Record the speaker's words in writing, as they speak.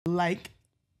Like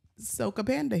Soca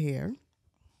Panda here.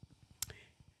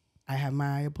 I have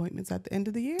my appointments at the end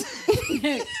of the year.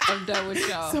 I'm done with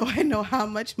y'all. So I know how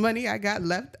much money I got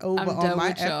left over on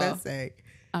my FSA.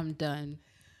 I'm done.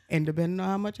 And depending on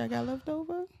how much I got left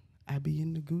over, I be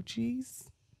in the Gucci's.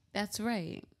 That's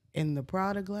right. In the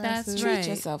Prada glasses. That's right. Treat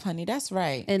yourself, honey. That's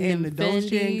right. And in the Dolce &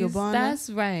 Fendi's. Gabbana. That's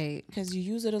right. Because you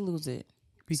use it or lose it.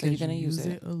 Because so you're going to you use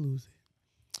it or lose it.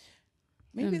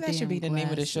 Maybe Them that should be the damn name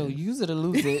of the show. glasses. Use it or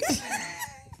lose it.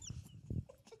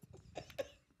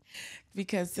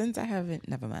 Because since I haven't,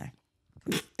 never mind.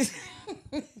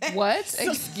 What?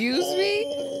 Excuse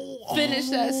me? Finish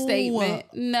that statement.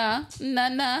 Nah.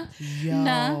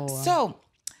 Yo. So,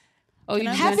 Oh, you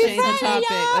just happy gonna change Friday, the topic.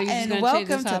 y'all, Oh, you just and gonna welcome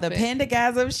change the to the topic.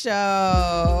 Pandagasm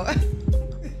Show.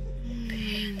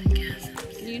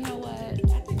 You know what?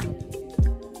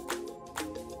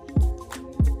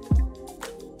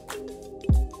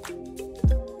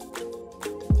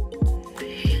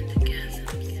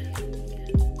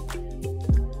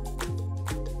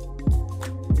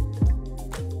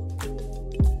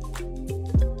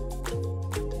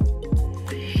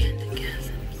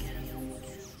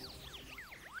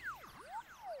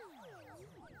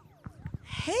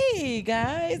 Hey,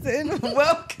 guys, and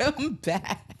welcome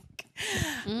back.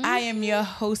 I am your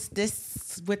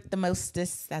hostess with the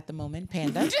mostest at the moment,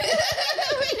 Panda.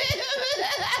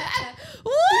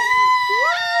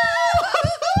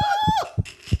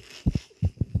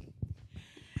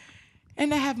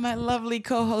 And I have my lovely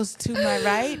co-host to my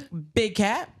right, Big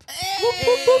Cap. Hey.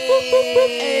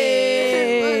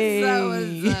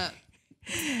 What's up?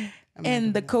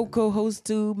 And the co-host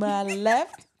to my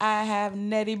left, I have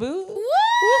Nedie Boo.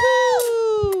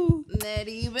 Woo!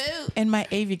 Nedie Boo. And my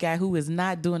AV guy who is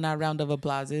not doing our round of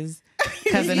applauses,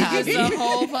 Cousin He's Javi. a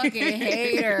whole fucking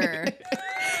hater.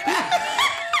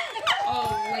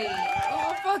 Oh, wait.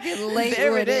 Oh, fucking late.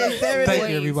 There with it is. There it Thank is.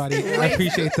 you, everybody. I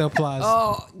appreciate the applause.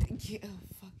 Oh, yeah,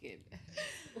 fucking.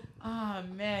 Oh,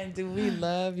 man, do we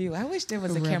love you. I wish there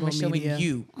was a Rebel camera showing media.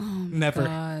 you. Never.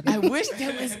 God. I wish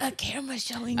there was a camera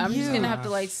showing I'm you. just gonna have to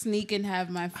like sneak and have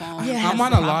my phone. Yeah. I'm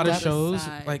on a Popped lot of up shows,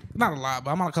 aside. like not a lot,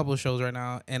 but I'm on a couple of shows right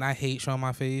now, and I hate showing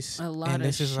my face. A lot and of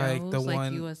this is like the shows,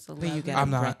 one. you a But celebrity. you got I'm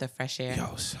a not. breath of fresh air.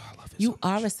 Yo, so I love it. You so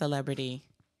are much. a celebrity.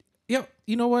 Yep.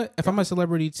 You know what? If I'm a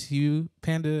celebrity to you,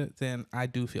 Panda, then I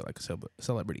do feel like a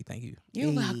celebrity. Thank you.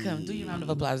 You're welcome. Do your round of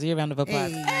applause. Do your round of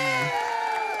applause.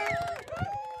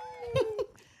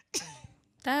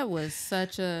 That was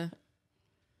such a.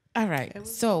 All right.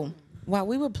 So while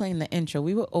we were playing the intro,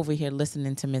 we were over here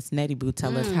listening to Miss Nedie Boo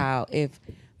tell us how if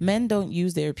men don't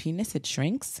use their penis, it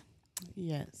shrinks.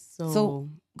 Yes. So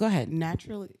go ahead.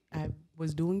 Naturally, I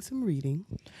was doing some reading.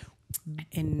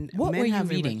 And What men were you have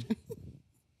reading?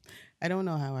 I don't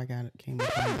know how I came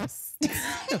upon this.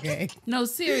 Okay. No,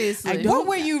 seriously. What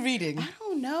were you reading? I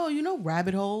don't know. You know,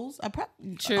 rabbit holes.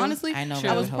 True. Honestly, I know I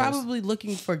rabbit was holes. probably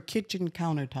looking for kitchen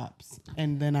countertops,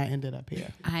 and then I ended up here.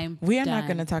 We are done. not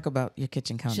going to talk about your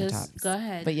kitchen countertops. Just go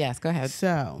ahead. But yes, go ahead.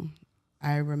 So,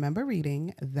 I remember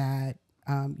reading that,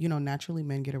 naturally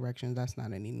men get erections. That's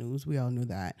not any news. We all knew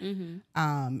that. And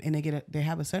they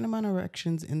have a certain amount of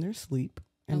erections in their sleep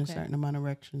and a Okay. certain amount of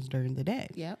erections during the day.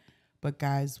 Yep. But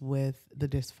guys with the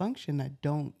dysfunction that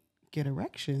don't get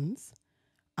erections,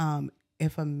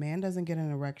 if a man doesn't get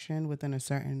an erection within a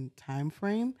certain time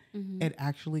frame, it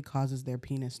actually causes their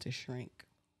penis to shrink.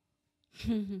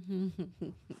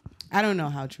 I don't know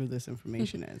how true this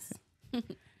information is.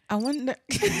 I wonder.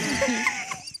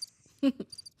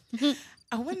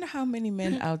 I wonder how many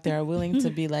men out there are willing to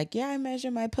be like, yeah, I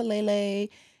measure my palele,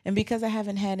 and because I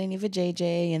haven't had any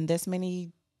vajayjay in this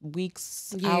many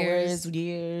weeks, hours,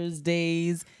 years,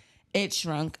 days, it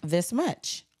shrunk this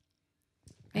much.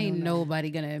 Ain't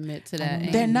nobody gonna admit to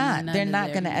that. They're Ain't not. none They're of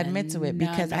not them. going to admit to it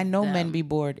because None I of know them. men be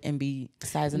bored and be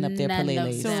sizing up their None of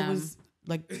paleles. So them. it was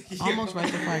like almost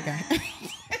right before I got.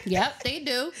 Yep, they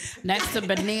do. Next to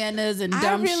bananas and I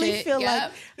dumb really shit. feel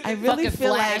Yep. like I really fucking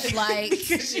feel like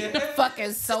flashlights,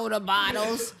 fucking soda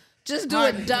bottles. Just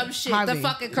doing dumb shit. Harvey, the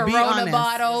fucking be Corona honest.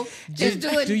 bottle. Just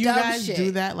doing Do you dumb guys shit.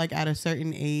 do that like at a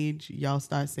certain age? Y'all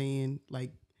start saying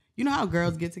like, you know how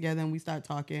girls get together and we start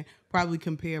talking, probably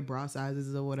compare bra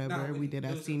sizes or whatever we did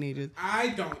as teenagers. I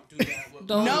don't do that. With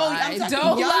Don't No, lie. I'm talking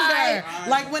Don't younger. lie.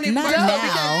 Like when it Not first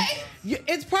now.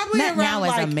 it's probably Not around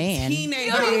now as a like man.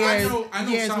 teenage I years, know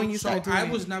years some, when you so start doing I it.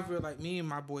 was never like me and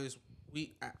my boys.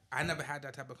 I never had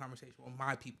that type of conversation with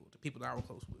my people, the people that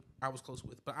I was close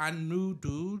with. But I knew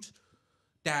dudes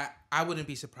that I wouldn't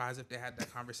be surprised if they had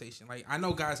that conversation. Like I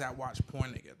know guys that watch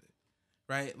porn together,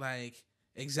 right? Like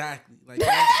Exactly. Like,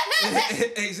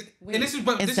 and this is,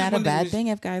 but Is this that is a bad thing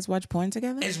if guys watch porn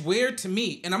together? It's weird to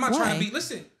me, and I'm not trying to be.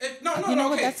 Listen, no, You know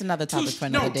what? okay. That's another topic for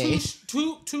another day.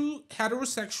 Two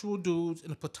heterosexual dudes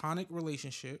in a platonic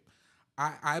relationship.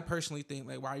 I personally think,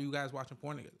 like, why are you guys watching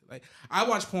porn together? Like, I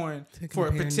watch porn for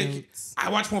a particular.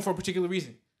 I watch porn for a particular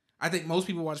reason. I think most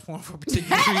people watch porn for a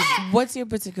particular reason. What's your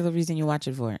particular reason you watch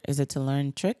it for? Is it to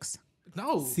learn tricks?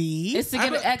 No. See, it's to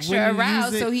get extra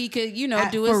aroused so he could,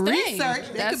 do his thing. Research.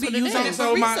 That's could what be used it is.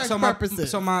 for research purposes.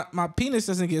 So my penis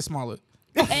doesn't get smaller.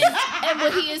 And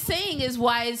what he is saying is,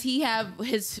 why is he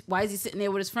sitting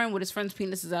there with his friend's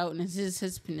penis is out and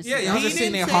his penis is out? Y'all just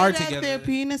sitting there hard together. Their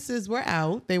penises were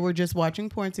out. They were just watching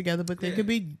porn together, but they could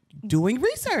be doing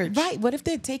research. Right. What if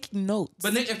they're taking notes?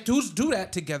 But then if dudes do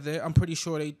that together, I'm pretty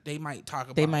sure they might talk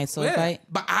about. They might sword fight.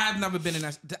 But I've never been in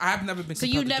that. I've never been. So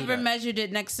you never measured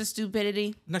it next to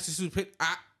stupidity? Next to stupidity.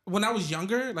 When I was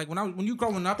younger, like when you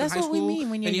growing up That's in high what we school, mean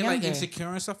when you're like younger. insecure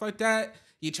and stuff like that.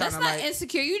 You're trying That's to not like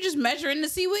insecure. You just measuring to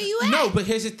see where you at. No, but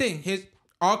here's the thing.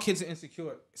 All kids are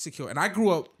insecure, and I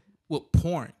grew up with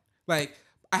porn. Like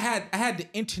I had the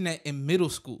internet in middle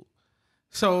school,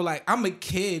 so like I'm a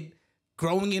kid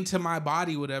growing into my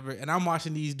body, whatever, and I'm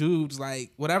watching these dudes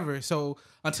like whatever. So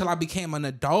until I became an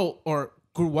adult or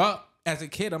grew up as a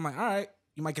kid, I'm like, all right,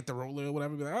 you might get the roller or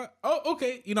whatever. Be like, oh,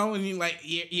 okay, and you like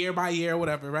year by year or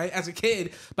whatever, right? As a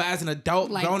kid, but as an adult,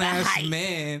 like grown ass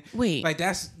man, wait, like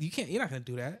you're not gonna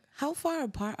do that. How far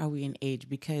apart are we in age?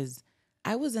 Because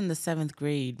I was in the 7th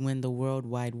grade when the World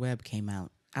Wide Web came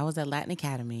out. I was at Latin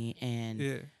Academy,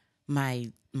 and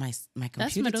my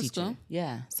computer middle teacher. school.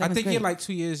 Yeah, I 7th think grade. you're like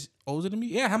 2 years older than me.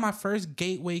 Yeah, I had my first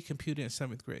gateway computer in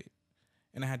 7th grade,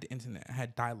 and I had the internet. I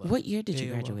had dial-up. What year did you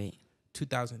AOL. graduate?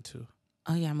 2002.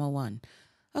 Oh yeah, I'm 01.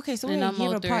 Okay, so And we're a I'm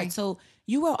year 03. apart. So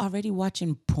you were already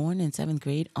watching porn in 7th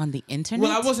grade on the internet?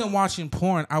 Well, I wasn't watching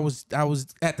porn. I was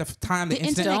at the time the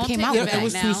internet came out take with it that. It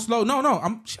was back too now. slow. No,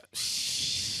 I'm.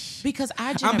 Because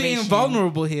our generation, I'm being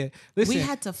vulnerable here. Listen, we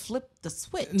had to flip the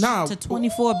switch Nah. to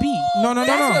 24B. no.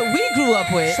 That's what we grew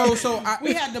up with.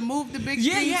 We had to move the big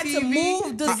screen you had to TV.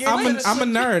 move the I'm a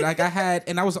nerd. Like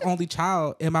I was the only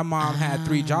child, and my mom had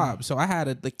 3 jobs, so I had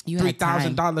a You had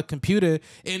 $3,000 computer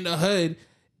in the hood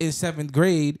in 7th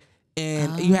grade,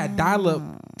 and you had dial-up,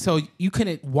 so you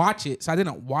couldn't watch it. So I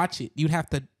didn't watch it. You'd have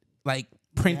to like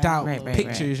print out Right,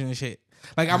 pictures and shit.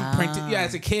 Like I'm printing. Yeah,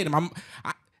 as a kid,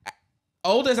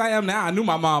 old as I am now, I knew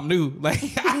my mom knew. Like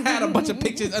I had a bunch of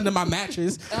pictures under my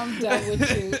mattress. I'm done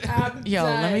with you. Yo,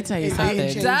 let me tell you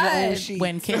something. done.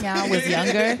 When King Al was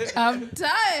younger, I'm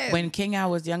done. when King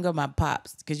Al was younger, my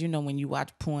pops, because when you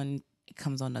watch porn, it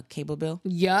comes on the cable bill.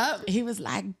 Yup. He was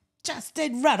like,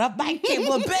 Justin, run up my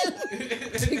cable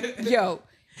bill. Yo,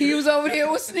 he was over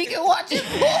here with sneaking watching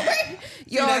porn.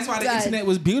 Yo, That's why I'm the done. internet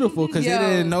was beautiful, because they Yo,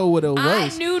 didn't know what it I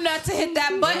was. knew not to hit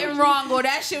that button wrong or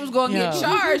that shit was going to get Yo.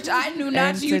 charged. I knew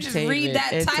not to. You just read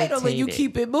that title and you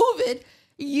keep it moving.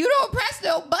 You don't press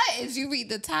no buttons. You read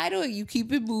the title and you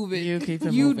keep it moving. You keep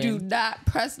it You moving. do not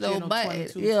press no Channel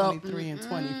buttons. 22, 23, and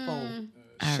 24.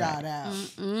 Shout out.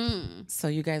 So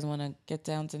you guys want to get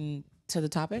down to the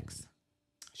topics?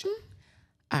 Sure.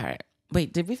 All right.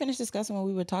 Wait, did we finish discussing what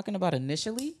we were talking about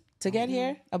initially to get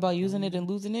here about using it and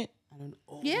losing it?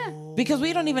 Yeah. Because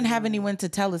we don't even have anyone to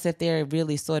tell us if they're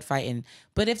really sword fighting.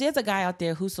 But if there's a guy out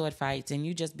there who sword fights and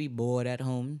you just be bored at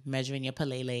home measuring your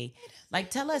palele, like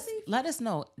tell us, let us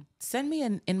know. Send me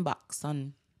an inbox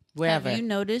on wherever. Have you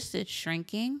noticed it's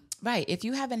shrinking? Right. If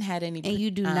you haven't had any, And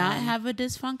you do not have a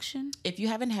dysfunction? if you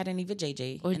haven't had any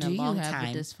vajayjay Or in do a you long have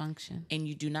time, a dysfunction? and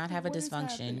you do not have a What is dysfunction,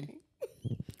 happening?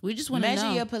 We just want to measure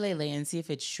know. your palele and see if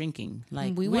it's shrinking.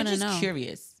 Like We we're wanna just know.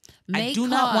 curious. I May do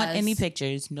not want cause- any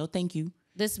pictures. No, thank you.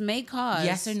 This may cause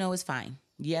Yes or no is fine.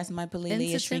 Yes, my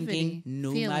palele is shrinking. Insensitivity,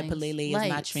 No, my feelings, palele is not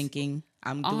lights, shrinking.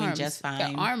 I'm doing arms. just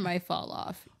fine. Your arm might fall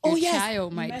off. Oh, Your yes.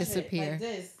 child might Measure it disappear. like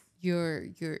this. Your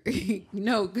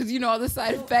no, because you know all the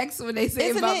side effects when they say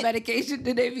Isn't about it? medication,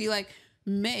 then they be like,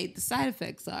 the side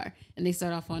effects are, and they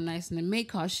start off on nice, and it may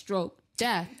cause stroke,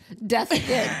 death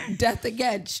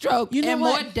again, stroke, You know and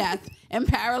what? more death, and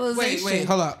paralyzation. Wait,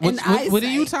 hold up. and What are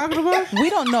you eyesight. talking about? We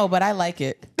don't know, but I like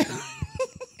it.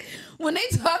 When they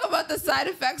talk about the side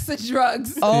effects of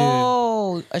drugs.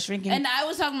 Oh, a shrinking. And I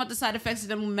was talking about the side effects of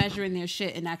them measuring their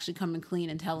shit and actually coming clean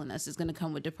and telling us it's going to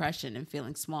come with depression and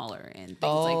feeling smaller and things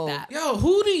like that. Yo,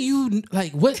 who do you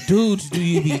like? What dudes do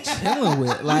you be chilling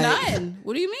with? Like, None.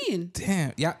 What do you mean?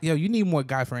 damn, yeah, yo, you need more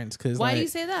guy friends. Cause Why like, do you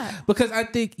say that? Because I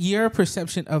think your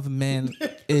perception of men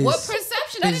is What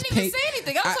perception? I is didn't even pa- say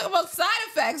anything. I was talking about side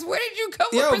effects. Where did you come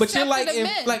Yo, with but you're perception like, of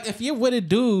men? if you're with a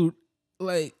dude,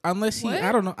 like unless he, What?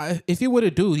 I don't know, if you're with a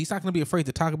dude, he's not gonna be afraid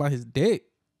to talk about his dick.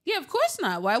 Yeah, of course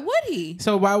not. Why would he?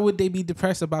 So why would they be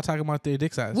depressed about talking about their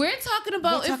dick size? We're talking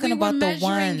about if we were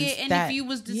measuring it and if you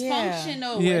was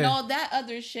dysfunctional and all that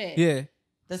other shit. Yeah.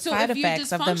 The side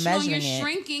effects of the measuring you're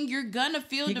shrinking, you're gonna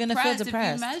feel depressed if you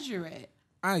measure it.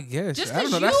 I guess. Just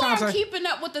because you are keeping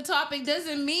up with the topic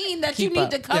doesn't mean that you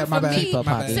need to come for me. Sit your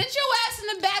ass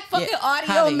in the back, fucking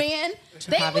audio man.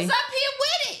 They was up here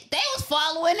with it. They was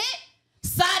following it.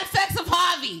 Side effects of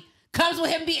Harvey comes with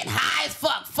him being high as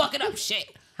fuck, fucking up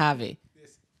shit. Javi,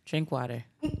 drink water.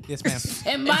 Yes, ma'am.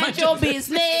 And mind your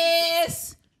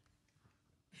business.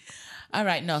 All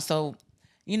right, no, so,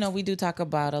 we do talk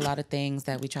about a lot of things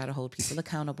that we try to hold people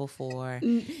accountable for.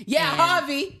 Yeah,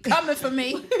 Harvey, coming for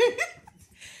me.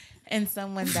 And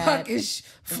someone that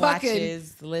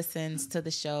watches, listens to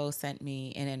the show sent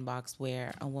me an inbox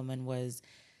where a woman was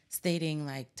stating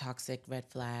like toxic red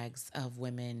flags of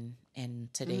women in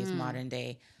today's modern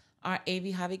day. Our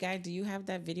AV Hobby guy, do you have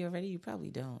that video ready? You probably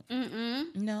don't.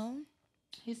 No?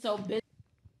 He's so busy.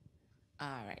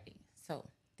 Alrighty. So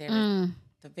there is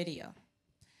the video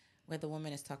where the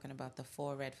woman is talking about the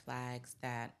 4 red flags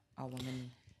that a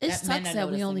woman... It sucks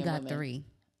that we only got 3.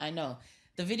 I know.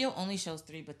 The video only shows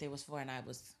 3, but there was 4, and I'm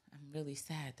really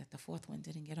sad that the 4th one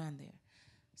didn't get on there.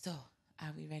 So,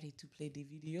 are we ready to play the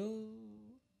video?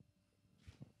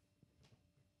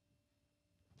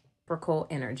 Reciprocal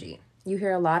energy. You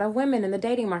hear a lot of women in the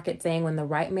dating market saying when the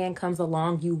right man comes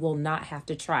along, you will not have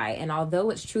to try. And although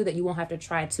it's true that you won't have to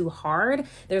try too hard,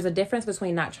 there's a difference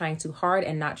between not trying too hard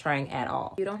and not trying at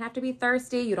all. You don't have to be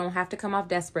thirsty. You don't have to come off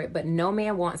desperate, but no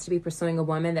man wants to be pursuing a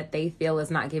woman that they feel is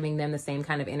not giving them the same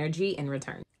kind of energy in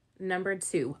return. Number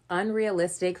 2,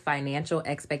 unrealistic financial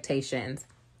expectations.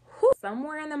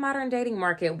 Somewhere in the modern dating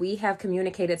market, we have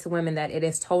communicated to women that it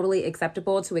is totally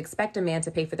acceptable to expect a man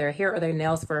to pay for their hair or their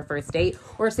nails for a first date,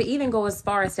 or to even go as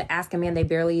far as to ask a man they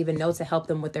barely even know to help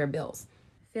them with their bills.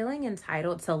 Feeling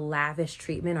entitled to lavish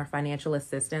treatment or financial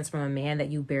assistance from a man that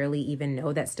you barely even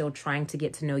know that's still trying to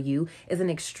get to know you is an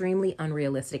extremely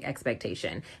unrealistic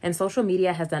expectation. And social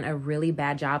media has done a really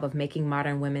bad job of making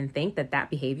modern women think that that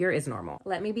behavior is normal.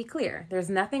 Let me be clear. There's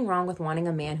nothing wrong with wanting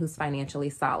a man who's financially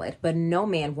solid, but no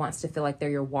man wants to feel like they're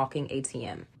your walking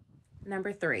ATM.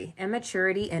 Number 3,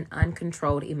 immaturity and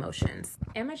uncontrolled emotions.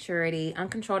 Immaturity,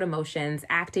 uncontrolled emotions,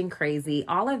 acting crazy,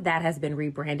 all of that has been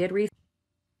rebranded recently.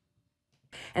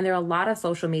 And there are a lot of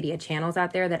social media channels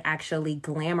out there that actually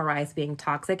glamorize being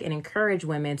toxic and encourage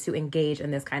women to engage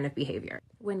in this kind of behavior.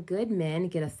 When good men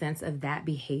get a sense of that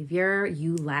behavior,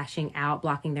 you lashing out,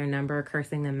 blocking their number,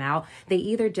 cursing them out, they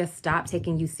either just stop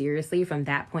taking you seriously from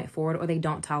that point forward or they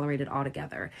don't tolerate it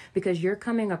altogether. Because you're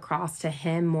coming across to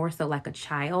him more so like a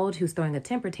child who's throwing a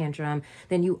temper tantrum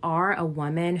than you are a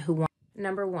woman who wants...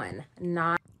 Number 1,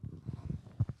 not...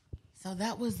 So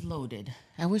that was loaded.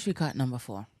 I wish we caught number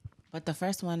 4. But the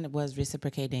first one was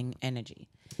reciprocating energy.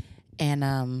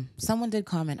 And someone did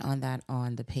comment on that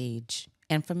on the page.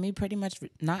 And for me, pretty much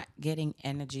not getting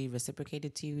energy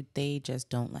reciprocated to you, they just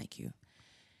don't like you.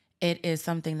 It is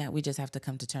something that we just have to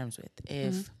come to terms with.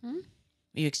 If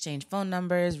you exchange phone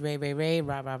numbers, ray,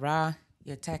 rah, rah, rah,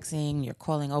 you're texting, you're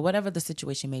calling, or whatever the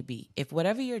situation may be. If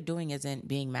whatever you're doing isn't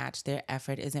being matched, their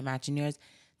effort isn't matching yours,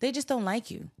 they just don't like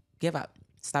you. Give up.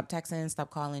 Stop texting, stop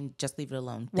calling, just leave it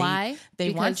alone. Why? They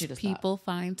because want you to people stop.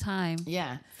 find time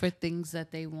for things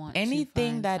that they want.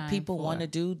 Anything that people want to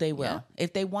do, they will. Yeah.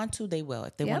 If they want to, they will.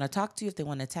 If they want to talk to you, if they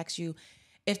want to text you,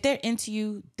 if they're into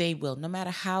you, they will. No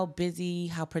matter how busy,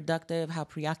 how productive, how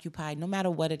preoccupied, no matter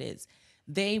what it is,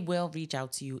 they will reach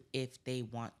out to you if they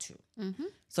want to. Mm-hmm.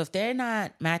 So if they're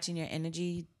not matching your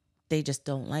energy, they just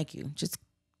don't like you. Just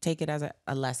take it as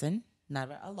a lesson,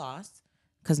 never a loss.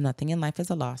 Because nothing in life is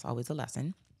a loss, always a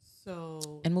lesson.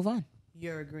 So... And move on.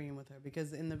 You're agreeing with her.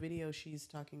 Because in the video, she's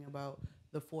talking about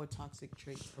the 4 toxic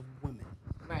traits of women.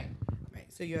 Right. Right.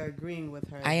 So you're agreeing with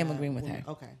her. I am agreeing with her.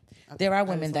 Okay. There are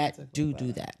women that do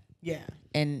that. Yeah.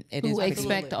 And it who is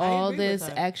expect all this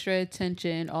extra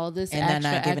attention, all this and extra,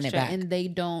 they're not giving it back. And they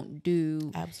don't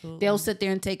do. Absolutely. They'll sit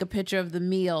there and take a picture of the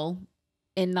meal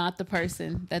and not the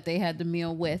person that they had the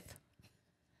meal with.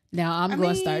 Now, I'm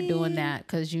going to start doing that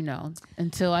because,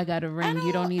 until I got a ring,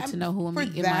 you don't need to know who I'm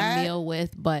eating my meal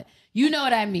with. But you know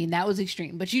what I mean. That was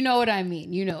extreme. But you know what I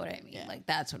mean. You know what I mean. Yeah. Like,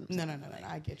 that's what I'm saying. No.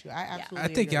 I get you. I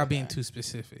absolutely I think y'all being too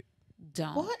specific.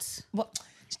 Don't. What?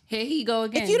 Here he go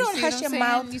again. If you don't hush your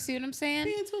mouth. You see what I'm saying?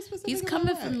 Being too specific. He's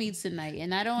coming for me tonight.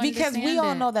 And I don't because understand we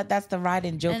all it. know that that's the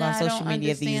riding joke And on I social don't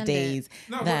media these understand days.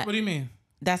 No, that what do you mean?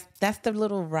 That's the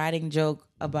little riding joke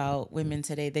about women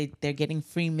today. They're getting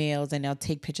free meals and they'll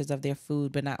take pictures of their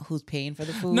food, but not who's paying for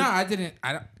the food. No, I didn't.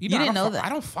 You didn't know that. I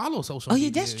don't follow social Oh, media.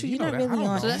 yeah, that's true. You You're know not that. really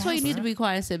on. So that's why you need to be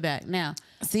quiet and sit back. Now,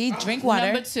 see, drink water.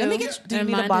 Number two, Let me get. Do you and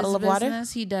need a mind bottle his of water?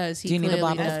 business. He does. He Do you need a clearly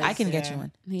bottle? does. I can get you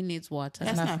one. He needs water.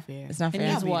 That's not fair. It's not He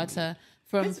fair. needs water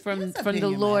from his the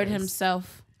opinion Lord matters.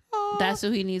 himself. That's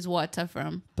who he needs water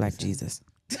from. Black Jesus.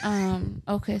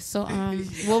 Okay, so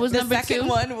what was The number second two?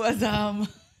 one was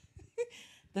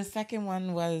the second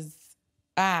one was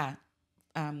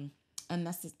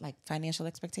unnecessary, like financial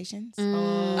expectations,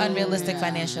 unrealistic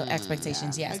financial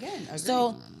expectations. Yes. Again, agreed.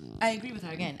 So I agree with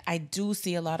her again. I do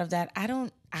see a lot of that. I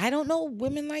don't know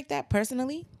women like that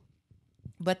personally,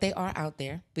 but they are out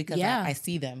there because Yeah. I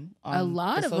see them on A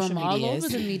lot the of them social all medias.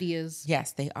 over the medias.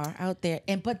 Yes, they are out there.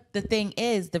 But the thing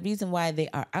is, the reason why they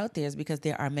are out there is because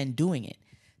there are men doing it.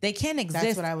 They can't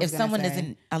exist what I was if gonna someone say.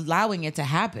 isn't allowing it to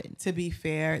happen. To be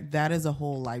fair, that is a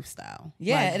whole lifestyle.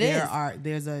 Yeah, it is.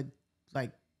 There's a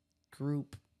like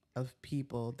group of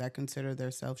people that consider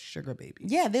themselves sugar babies.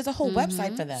 Yeah, there's a whole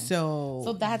website for them.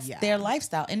 So that's yeah. their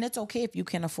lifestyle. And it's okay if you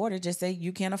can afford it. Just say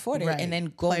you can't afford it Right. and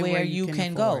then go Play where you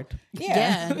can go. afford.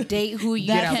 Yeah, date who you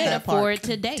That's can it. afford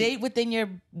to date. Date within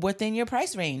your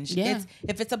price range. Yeah.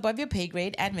 If it's above your pay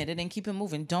grade, admit it and keep it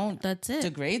moving. Don't That's it.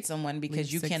 degrade someone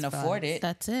because Leave you can't 6 afford bucks. it.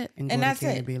 That's it. And, And go that's to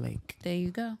it. Canopy Lake. There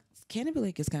you go. Canopy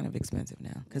Lake is kind of expensive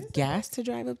now because gas to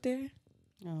drive up there,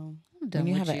 Oh. I'm done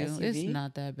you with have you. a It's SUV?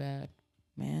 not that bad.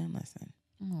 man. Listen.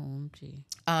 Oh, gee.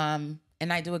 And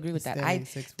I do agree with that. Instead of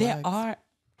Six There Flags. are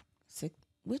six.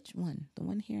 Which one? The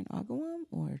one here in Agawam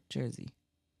or Jersey?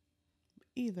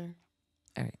 Either.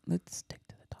 All right, let's stick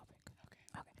to the topic.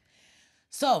 Okay.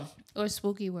 So Or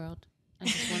Spooky World. I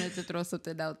just wanted to throw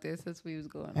something out there since we was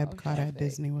going off Epcot at topic.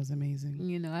 Disney was amazing.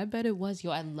 You know, I bet it was.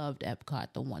 Yo, I loved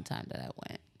Epcot the one time that I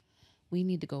went. We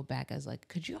need to go back as like,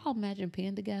 could you all imagine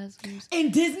Panda gasms?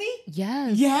 in Disney,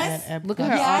 Yes. yes, At Look at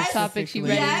her Yes. off topic. She Specifically.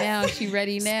 ready Yes. now. She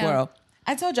ready now. squirrel.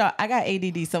 I told y'all I got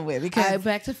ADD somewhere because All right,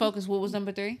 back to focus. What was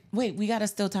number 3? wait, we got to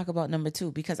still talk about number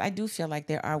 2 because I do feel like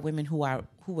there are women who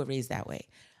were raised that way.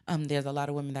 There's a lot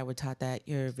of women that were taught that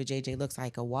your vajayjay looks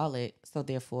like a wallet, so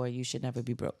therefore you should never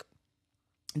be broke.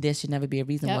 There should never be a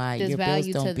reason why There's your bills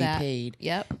value to don't be that. paid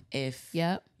Yep. if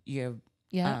Yep. your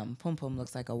Yep. pum pum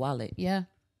looks like a wallet. Yeah.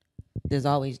 There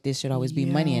should always be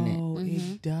money in it. Yo,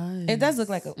 It does. It does look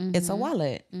like it's a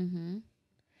wallet. Mm-hmm.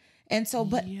 And so,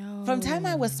 but from time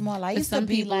I was small, I used to Some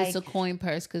be people like, it's a coin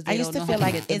purse because I used to feel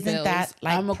like, isn't that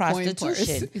like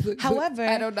prostitution? However,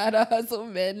 I don't know how to hustle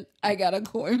men. I got a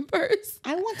coin purse.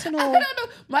 I want to I know. don't know.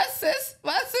 My sis,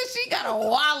 she got a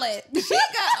wallet. She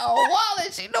got a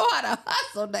wallet. She know how to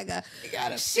hustle, nigga.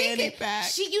 got a fanny pack.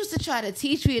 She used to try to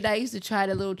teach me, and I used to try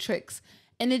the little tricks.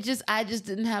 And I just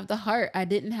didn't have the heart. I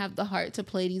didn't have the heart to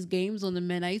play these games on the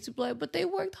men. I used to be like, but they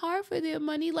worked hard for their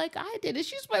money like I did. And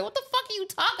she was like, what the fuck are you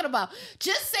talking about?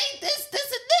 Just say this,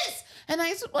 this, and this. And I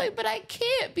used to be like, but I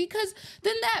can't because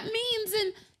then that means,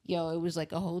 and yo, it was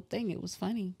like a whole thing. It was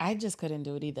funny. I just couldn't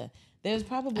do it either. There's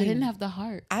probably I didn't have the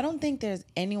heart. I don't think there's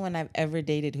anyone I've ever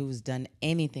dated who's done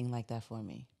anything like that for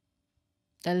me.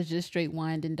 That is just straight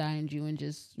wined and dined you and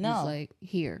just was like,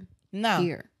 here, No.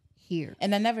 here.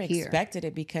 And I never Here. expected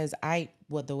it because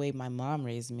the way my mom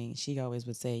raised me, she always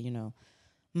would say, you know,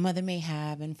 mother may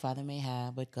have and father may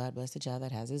have, but God bless the child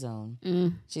that has his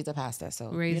own. She's a pastor, so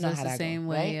Raised you know us how the that same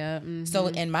go, way, right? yeah. Mm-hmm. So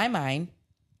in my mind,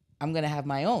 I'm gonna have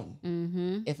my own.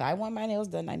 Mm-hmm. If I want my nails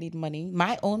done, I need money,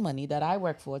 my own money that I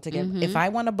work for to get. Mm-hmm. If I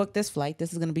want to book this flight,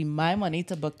 this is gonna be my money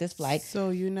to book this flight. So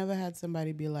you never had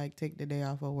somebody be like, take the day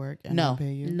off of work and No. I'll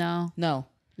pay you? No.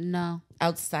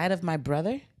 Outside of my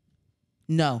brother,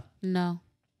 no.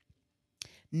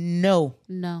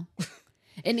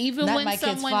 And even Not when my kid's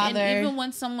someone, father. and even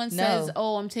when someone No. says,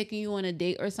 "Oh, I'm taking you on a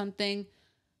date or something,"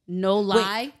 no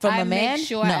lie, from I a man? make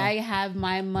sure No. I have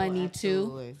my money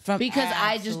too, because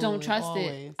I just don't trust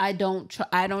it. I don't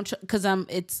because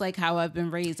it's like how I've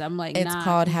been raised. I'm like, It's nah.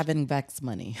 called having vex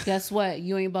money. Guess what?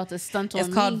 You ain't about to stunt on It's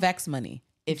me. called vex money.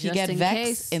 If you Just get in vexed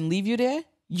case. and leave you there,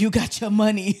 you got your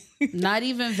money. Not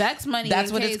even vex money. That's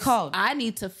in what it's case called. I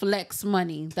need to flex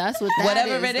money. That's what that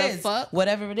Whatever it The is, fuck?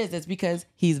 whatever it is, it's because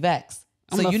he's vexed.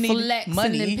 So I'ma you need flex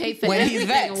money and then pay for when everything he's and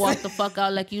vexed. walk the fuck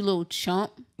out like you little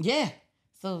chump. Yeah.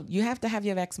 So you have to have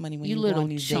your vex money when You you go little on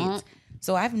these chump. dates.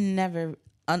 So I've never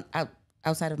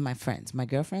outside of my friends, my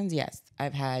girlfriends. Yes,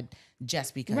 I've had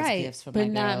just because Right, gifts for but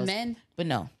my not girls, men. But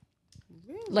no.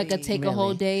 Like a take a whole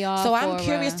Really. day off. So I'm or,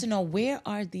 curious to know, where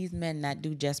are these men that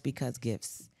do just because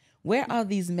gifts? Where are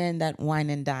these men that wine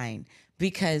and dine?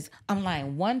 Because I'm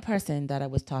lying. One person that I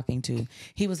was talking to,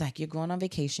 he was like, you're going on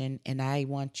vacation and I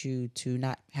want you to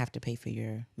not have to pay for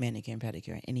your manicure and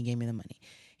pedicure. And he gave me the money.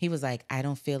 He was like, I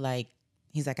don't feel like,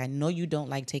 he's like, I know you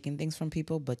don't like taking things from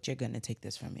people, but you're going to take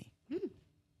this from me.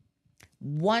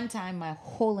 One time my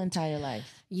whole entire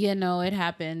life. Yeah, no, it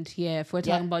happened. Yeah, if we're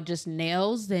talking about just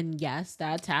nails, then yes,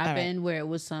 that's happened where it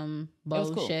was some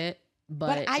bullshit.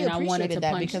 But I wanted to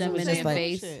punch them in their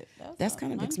face. That's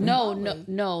kind of expensive.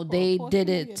 No. They did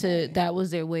it to. That was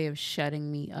their way of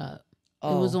shutting me up.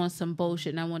 It was on some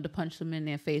bullshit, and I wanted to punch them in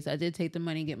their face. I did take the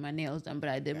money and get my nails done, but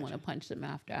I didn't want to punch them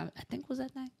after. I think it was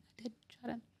that night. I did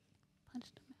try to punch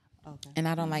them. Okay. And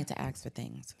I don't like to ask for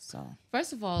things. So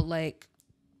first of all, like,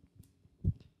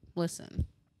 listen.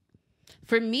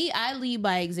 For me, I lead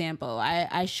by example.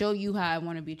 I show you how I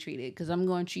want to be treated because I'm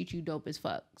going to treat you dope as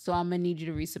fuck. So I'm going to need you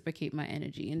to reciprocate my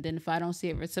energy. And then if I don't see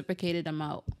it reciprocated, I'm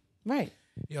out. Right.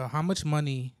 Yo, how much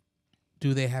money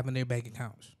do they have in their bank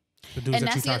accounts? And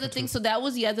that's the other thing. So that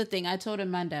was the other thing. I told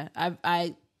Amanda,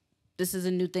 this is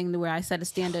a new thing where I set a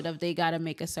standard of they got to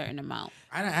make a certain amount.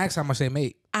 I didn't ask how much they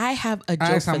make. I have a joke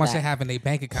I asked how for much that. they have in their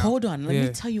bank account. Hold on. Let me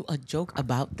tell you a joke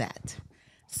about that.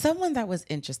 Someone that was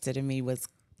interested in me was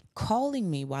calling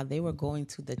me while they were going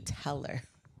to the teller.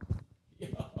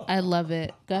 I love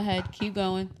it. Go ahead. Keep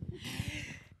going.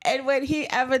 And when he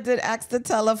ever did ask the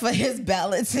teller for his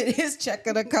balance in his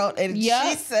checking account, and she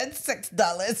said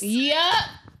 $6.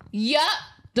 Yup.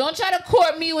 Don't try to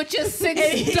court me with your $6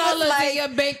 in your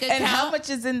bank account. And how much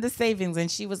is in the savings?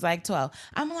 And she was like 12.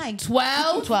 I'm like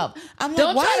 12. I'm like,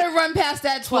 don't why? try to run past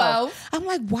that 12. I'm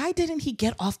like, why didn't he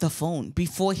get off the phone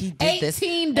before he did this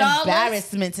 $18?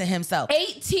 Embarrassment to himself?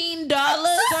 $18?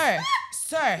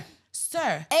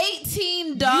 Sir.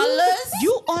 $18?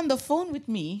 You on the phone with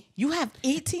me. You have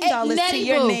 $18 to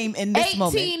your name in this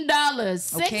moment. $18.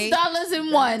 $6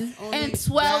 in one and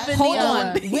 12 in the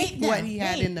other. Wait, what he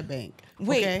had in the bank.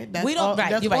 Wait, okay? we don't.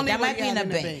 Right, you're right. That might be in the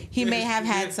bank. He may have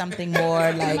had something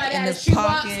more like in his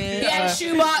pocket. He had a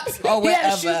shoebox. Or he had a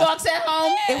whatever. shoebox at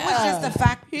home. It was just the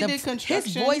fact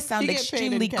his voice sounded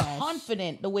extremely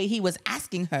confident the way he was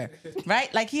asking her,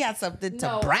 right? Like he had something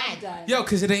to brag. Yo,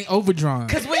 because it ain't overdrawn.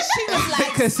 Because when she was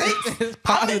like, it's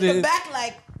I'm in the back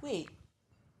like, wait,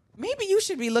 maybe you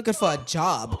should be looking for a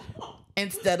job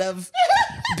instead of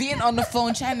being on the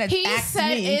phone trying to he ask said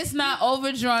me. It's not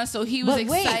overdrawn, so he was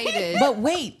excited. But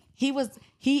wait, he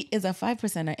is a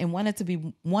 5%er and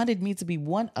wanted me to be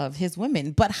one of his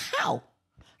women. But how?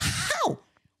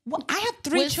 Well, I have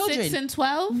 3 children. 6 and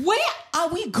 12? Where are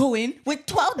we going with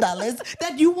 $12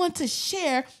 that you want to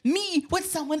share me with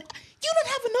someone? You don't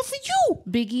have enough for you.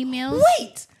 Biggie meals?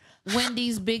 Wait.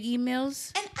 Wendy's Biggie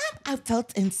meals? And I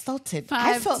felt insulted. 5,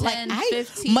 I felt 10, like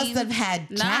 15. I must have had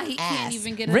he can't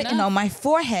even get written enough. on my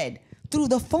forehead through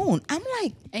the phone. I'm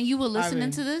like, and you were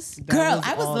listening to this? Girl,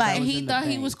 I was like, and he thought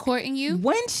he was courting you?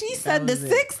 When she said the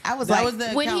 6, I was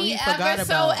like, when he ever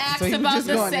so asked about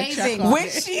the savings. When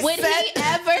he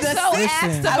ever so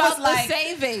asked about the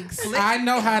savings. I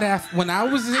know how that, when I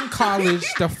was in college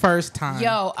the first time.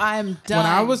 Yo, I'm done. When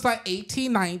I was like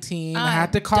 18, 19, I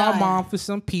had to call mom for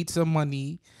some pizza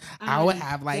money. I would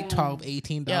have like $12,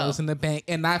 $18 in the bank,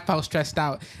 and I felt stressed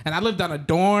out. And I lived in a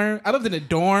dorm.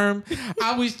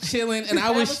 I was chilling, and I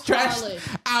was stressed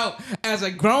out as a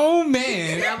grown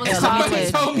man. And somebody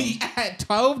told me I had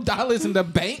 $12 in the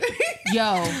bank.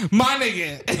 Yo, my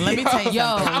nigga, let me tell you,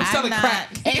 I'm selling crack.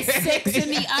 And 6 in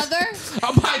the other.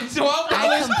 I'm buying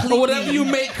 $12 or whatever you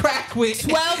make crack with.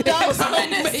 $12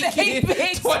 in the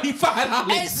savings, $25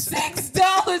 and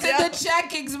 $6 in the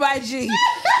checkings, my G.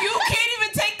 You can't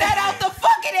even take that out the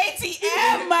fucking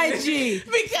ATM, my G.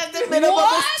 Because the minimum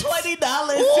is $20.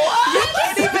 You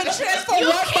can't even transfer one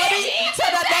money to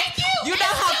the next. You know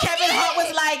how Kevin Hart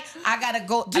was like, I gotta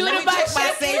go. Let me check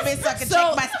my savings so I can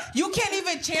check my. You can't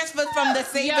even transfer from the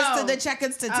savings to the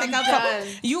checkings to take out from.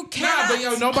 You can't. Nah, but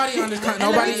yo, nobody in this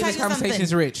conversation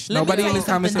is rich. Nobody in this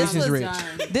conversation is rich.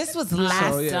 This was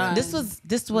last.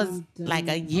 This was like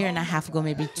a year and a half ago,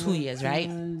 maybe 2 years, right?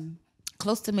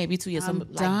 Close to maybe 2 years,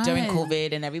 like during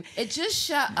COVID and everything. It just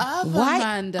shut up, Why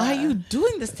Amanda. are you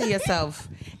doing this to yourself?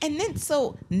 And then,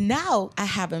 so now I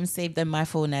have him saved in my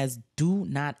phone as do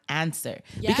not answer.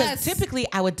 Yes. Because typically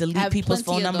I would delete people's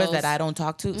phone numbers that I don't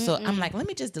talk to. So I'm like, let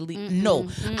me just delete. No,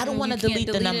 I don't want to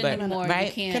delete the number.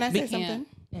 Right? Can I say something?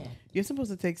 Yeah. You're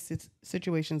supposed to take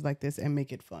situations like this and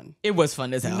make it fun. It was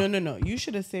fun as hell. No. You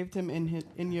should have saved him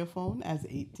in your phone as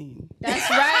 18. That's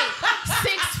right.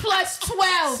 6 plus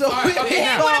 12. So he would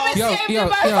have been saved in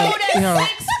my phone as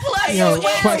 6 plus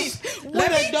 12.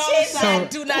 Let me change that.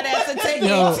 Do not answer. Take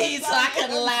 18 so I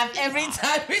can laugh every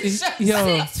time it shows.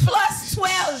 6 plus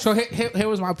 12. So here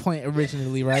was my point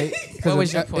originally, right? What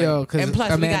was your point? And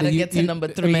plus, Amanda, we gotta get to number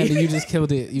 3. Amanda, you just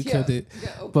killed it. You killed it.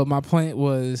 But my point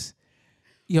was,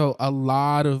 a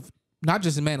lot of not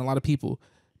just men, a lot of people.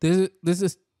 There's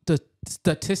the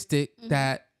statistic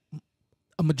that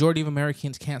a majority of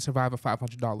Americans can't survive a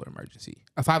 $500 emergency.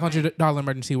 A $500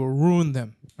 emergency will ruin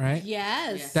them, right?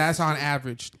 Yes. That's on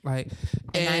average. Like,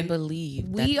 and I believe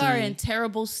we are in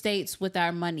terrible states with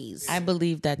our monies. I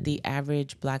believe that the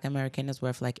average Black American is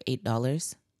worth like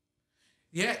 $8.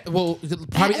 Yeah, well,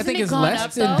 probably I think it's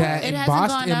less than that in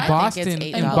Boston.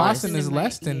 In Boston is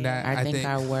less than that. I think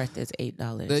our worth is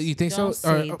 $8. You think Don't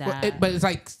so? say that. But it's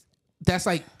like that's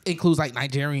like includes like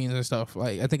Nigerians and stuff.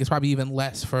 Like I think it's probably even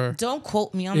less for. Don't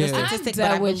quote me on the statistic, but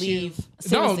I believe.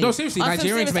 No, seriously,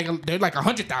 Nigerians they're like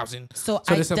 100,000. So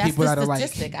there's some people that are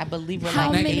like. I believe we're how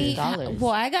like many? $8.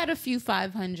 Well, I got a few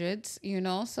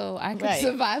 500s, so I could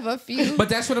survive a few. But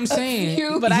that's what I'm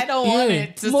saying. But I don't want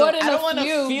it to. More than I don't want to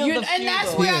feel the few. And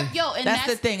that's where that's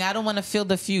the thing. I don't want to feel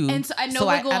the few. And so I know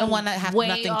we're going I don't want to have way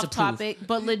nothing off to prove. topic,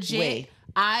 but legit.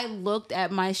 I looked at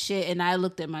my shit and I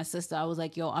looked at my sister. I was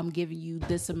like, yo, I'm giving you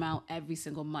this amount every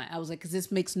single month. I was like, because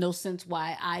this makes no sense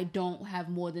why I don't have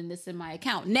more than this in my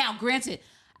account. Now, granted,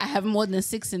 I have more than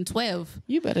 6 and 12.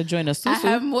 You better join us. I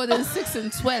have more than 6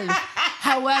 and 12.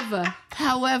 However,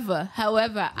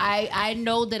 I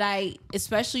know that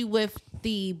especially with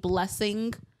the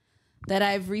blessing that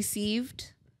I've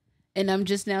received, and I'm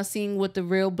just now seeing what the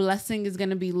real blessing is going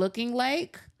to be looking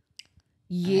like.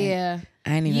 Yeah.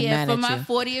 I ain't even mad for at my you.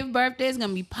 40th birthday, it's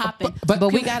gonna be popping.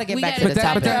 But we gotta get back to the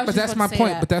topic. But that's my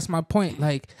point. But that's my point.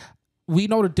 Like, we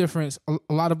know the difference. A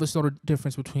lot of us know the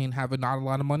difference between having not a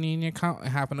lot of money in your account and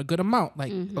having a good amount.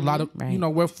 Like a lot of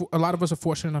a lot of us are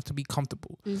fortunate enough to be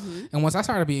comfortable. And once I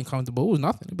started being comfortable, it was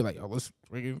nothing. It'd be like, oh,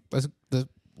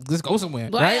 let's go somewhere,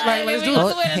 right? Like let's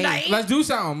do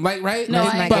something, like right. No,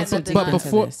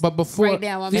 but before right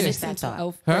now I'm in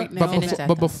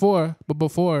But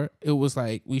before it was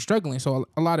like we struggling. So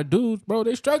a lot of dudes, bro,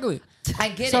 they struggling. I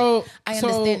get it. I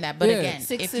understand that, but again,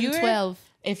 6 and 12.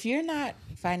 If you're not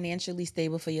financially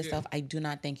stable for yourself, I do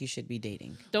not think you should be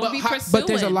dating. Don't be pursuing. But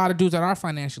there's a lot of dudes that are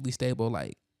financially stable,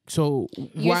 like. So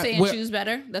you're saying choose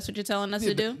better? That's what you're telling us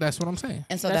to do? That's what I'm saying.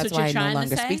 And so that's why I no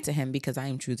longer speak to him, because I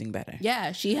am choosing better.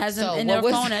 Yeah, she has him in her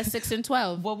phone at 6 and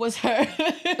 12. What was her?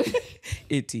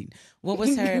 18. What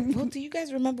was her? Well, do you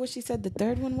guys remember what she said the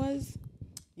third one was?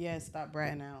 Yeah, stop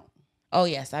bratting out. Oh,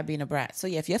 yeah, stop being a brat. So,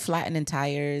 yeah, if you're flattening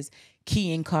tires,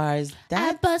 keying cars,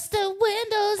 I bust the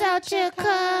windows out your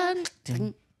car.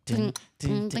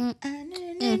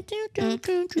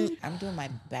 I'm doing my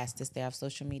best to stay off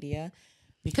social media.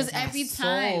 Because every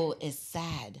time soul is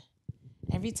sad.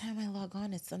 Every time I log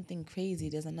on, it's something crazy.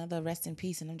 There's another rest in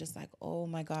peace, and I'm just like, oh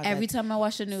my God. Every time I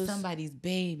watch the news, somebody's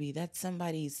baby. That's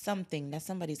somebody's something. That's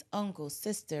somebody's uncle,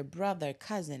 sister, brother,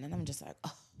 cousin, and I'm just like,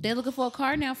 oh. They're looking for a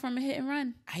car now from a hit and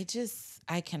run. I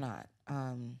cannot.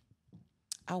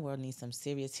 Our world needs some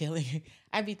serious healing.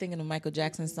 I be thinking of Michael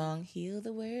Jackson's song, "Heal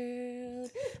the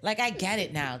World." Like, I get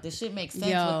it now. This shit makes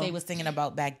sense what they was singing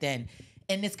about back then.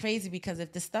 And it's crazy because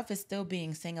if the stuff is still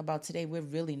being sung about today, we're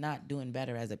really not doing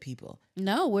better as a people.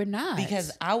 No, we're not.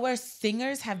 Because our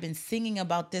singers have been singing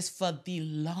about this for the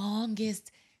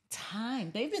longest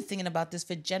time. They've been singing about this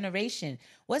for generations.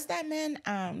 What's that man?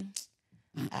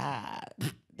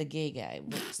 The gay guy.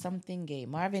 Something gay.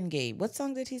 Marvin Gaye. What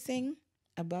song did he sing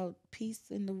about peace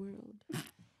in the world?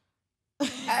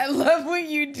 I love when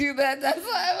you do that. That's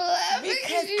why I'm laughing.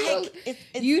 Because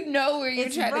you know where you're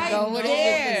trying to go with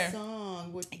it.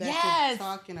 Yes,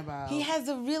 talking about. He has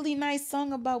a really nice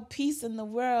song about peace in the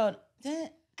world. Then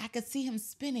I could see him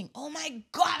spinning. Oh my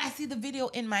God, I see the video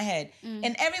in my head.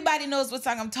 And everybody knows what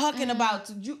song I'm talking about.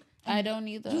 I don't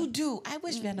either. You do. I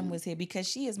wish Venom was here because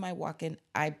she is my walking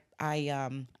iPod.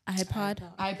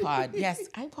 Yes,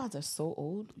 iPods are so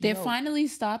old. They're finally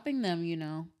stopping them,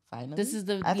 Finally? This is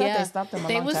I thought they stopped them a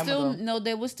long time ago. No,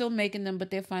 they were still making them,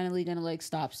 but they're finally gonna like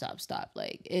stop.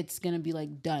 Like it's gonna be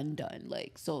like done.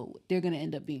 Like, so they're gonna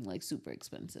end up being like super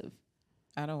expensive.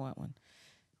 I don't want one.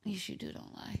 Yes, you do.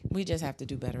 Don't lie. We just have to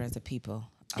do better as a people.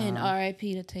 And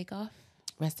R.I.P. to Takeoff.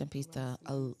 Rest in peace to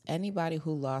anybody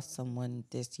who lost someone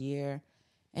this year,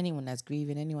 anyone that's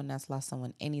grieving, anyone that's lost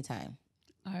someone anytime.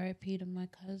 R.I.P. to my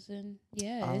cousin.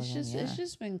 Yeah, it's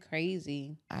just been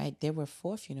crazy. There were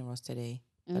 4 funerals today.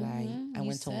 But I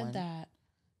went to one. That.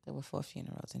 There were 4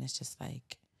 funerals, and it's just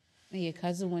like. And your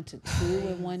cousin went to 2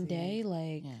 in one day,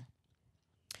 like.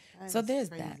 Yeah. So there's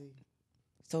that.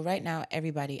 So right now,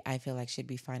 everybody I feel like should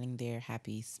be finding their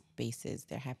happy spaces,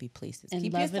 their happy places,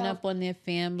 and loving up on their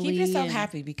family. Keep yourself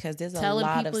happy because there's a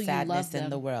lot of sadness in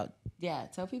the world. Yeah,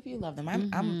 tell people you love them.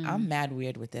 I'm mad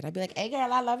weird with it. I'd be like, hey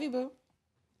girl, I love you, boo.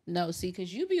 No, see,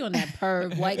 because you be on that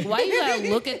perv. Like, why you gotta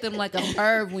look at them like a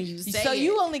perv when you say So it?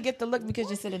 you only get the look because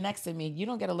you're sitting next to me. You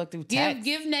don't get to look through text.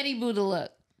 Give Nedie Boo the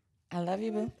look. I love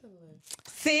you, boo.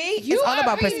 See, You it's all are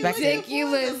about perspective.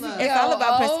 ridiculous. It's all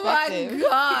about perspective. Oh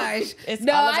my gosh! It's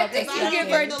no, all I about think you perspective.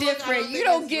 give her different. You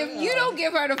don't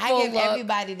give her the full I give look.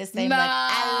 everybody the same Nah. look.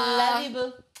 I love you,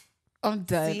 boo. I'm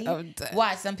done. See? I'm done.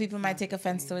 Why? Some people might take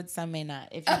offense to it. Some may not.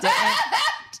 If you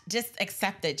didn't, just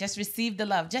accept it. Just receive the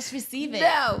love. Just receive it.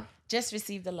 No. Just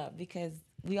receive the love because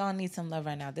we all need some love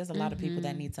right now. There's a lot of people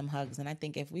that need some hugs. And I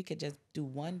think if we could just do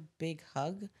one big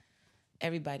hug,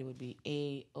 everybody would be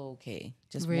A-okay.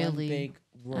 Just one Really? big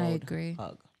road I agree.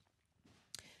 hug.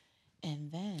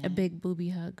 And then... A big booby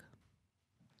hug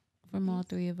from all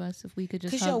three of us. If we could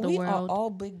just Because, hug the we world. are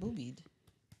all big boobied.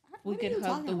 We could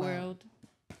hug the world.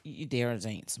 Theirs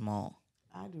ain't small.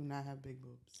 I do not have big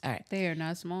boobs. All right. They are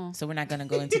not small. So we're not going to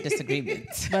go into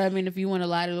disagreements. But I mean, if you want to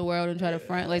lie to the world and try to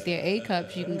front like they're A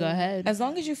cups, you can go ahead. As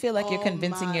long as you feel like you're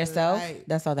convincing yourself, life.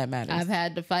 that's all that matters. I've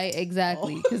had to fight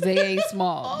exactly because they ain't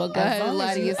small. But go As ahead and long lie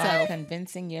as to you are yourself.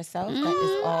 convincing yourself, that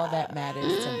is all that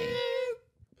matters to me.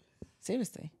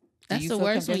 Seriously. Do That's you the feel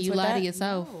worst when convinced you with lie to that?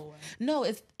 yourself. No,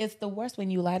 it's the worst when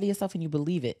you lie to yourself and you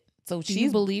believe it. So Do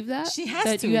you believe that? she has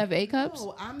that to. you have A cups?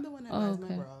 No, I'm the one that buys okay.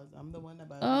 my bras. I'm the one that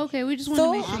buys Oh, okay. We just want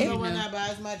So to make sure I'm you the one know. that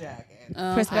buys my jacket.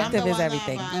 Oh, Perspective I'm the is one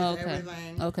everything. That buys Okay.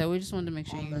 everything. Okay, we just wanted to make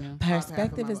sure you know.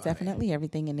 Perspective my is body. definitely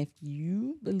everything. And if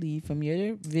you believe from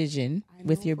your vision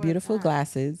with know your for a beautiful fact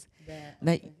glasses That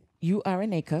that you are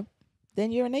an A cup,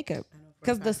 then you're an A cup. for a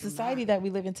Because the fact I'm society not. that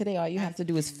we live in today, all you have to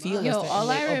do is feel a Yo, certain all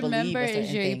way I or believe remember a is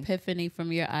certain your thing. epiphany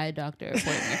from your eye doctor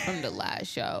appointment from the last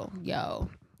show. Yo,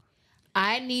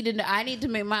 I need to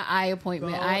make my eye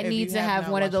appointment. Go, I if need you to have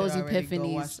not one of watched those it already, Go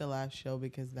epiphanies. watch the last show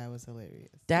because that was hilarious.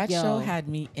 That Yo. show had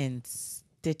me in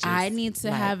stitches. I need to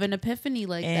Like, have an epiphany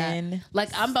like that. in Like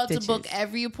I'm about to book stitches.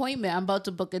 every appointment. I'm about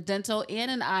to book a dental and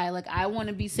an eye. Like I want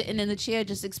to be sitting in the chair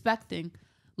just expecting,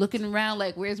 looking around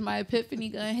like, where's my epiphany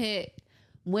gonna hit?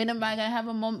 When am I gonna have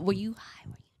a moment? Were you high?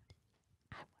 Were you?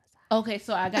 Okay,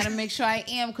 so I gotta make sure I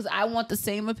am because I want the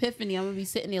same epiphany. I'm gonna be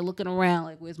sitting there looking around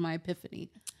like, where's my epiphany?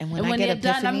 And And I when get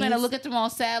they're done, I'm gonna epiphanies, look at them all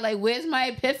sad like, where's my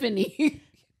epiphany?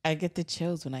 I get the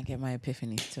chills when I get my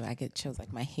epiphanies too. I get chills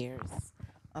like my hairs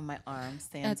on my arm At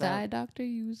stands the up. eye doctor,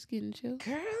 you was getting chill.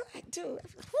 Girl, I do.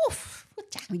 Oof.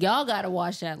 Y'all gotta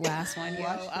watch that last one, yo.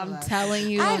 Watch the I'm last telling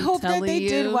you. I I'm hope that telling they you.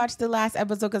 did watch the last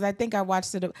episode because I think I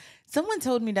watched it. Someone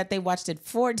told me that they watched it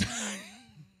 4 times.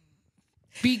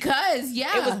 Because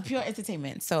yeah, It was pure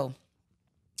entertainment. So,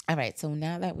 all right. So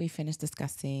now that we finished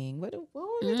discussing, what were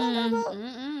we talking about?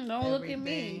 Don't look at me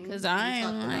Everything. because We I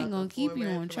talked ain't about gonna the keep 4 you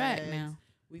red on track flags. now.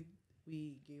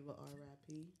 We gave a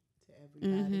RIP to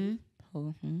everybody.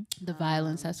 Mhm. The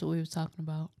violence, that's what we was talking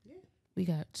about. Yeah. We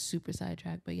got super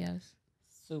sidetracked, but yes.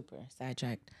 Super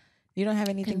sidetracked. You don't have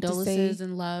anything Condolences to say,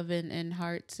 and love and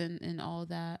hearts and all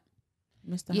that.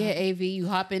 Mr. Yeah, Hunt? AV, you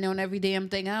hop in on every damn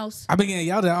thing else. I've been getting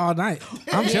yelled at all night.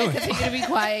 I'm chilling. Continue to be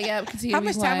quiet. Yeah, continue How to be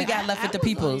much quiet. time we got left with the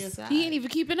peoples? He ain't even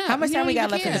keeping up. How much He time don't we got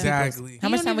even left with the care. peoples? Exactly. How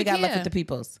He much don't time we even got left care. with the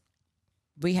peoples?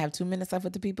 We have 2 minutes left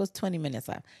with the peoples, 20 minutes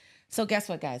left. So guess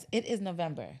what, guys? It is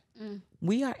November.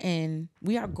 We are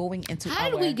going into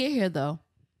How did we get here though?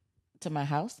 to my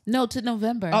house? No, to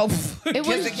November. Oh, It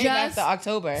was it came after just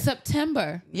October.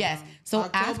 September. Yes. So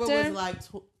October after was like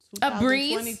A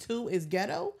breeze? 2022 is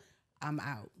ghetto. I'm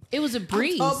out. It was a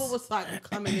breeze. October was like I'm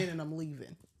coming in and I'm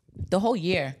leaving. the whole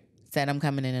year said I'm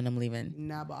coming in and I'm leaving.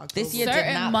 Nah, but October This year did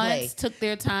Certain not months play. took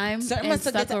their time Certain and months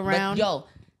took stuck their time, but around. Yo,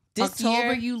 this October,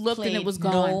 year you looked and it played was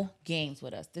gone. No games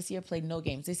with us. This year played no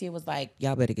games. This year was like,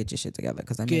 y'all better get your shit together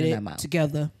because I'm in and I'm out.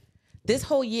 together. This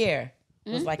whole year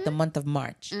was like the month of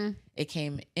March. It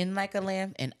came in like a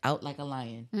lamb and out like a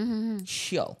lion.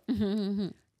 Show.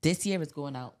 This year is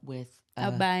going out with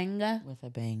A banger. with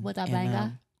a bang. With a And,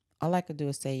 banger. all I could do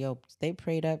is say, yo, stay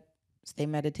prayed up, stay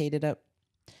meditated up.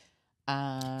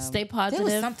 Stay There positive.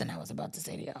 was something I was about to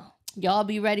say to y'all. Y'all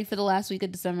be ready for the last week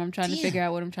of December. I'm trying to Damn. figure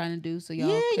out what I'm trying to do. So y'all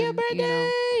Yeah, can, your birthday. you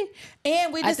know.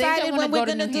 And we I think I decided wanna when we're go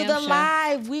to going to New do the Hampshire.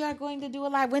 live. We are going to do a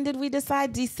live. When did we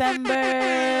decide? December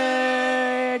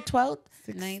 12th?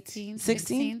 19,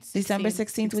 16th? December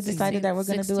 16th, we decided that we're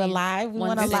going to do a live. We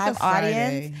want a It's live a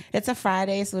Friday. audience. It's a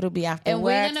Friday, so it'll be after And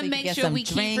work. we're so going you to can make get sure some we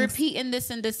keep drinks. repeating this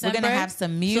in We're December. going to have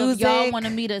some So music. if y'all want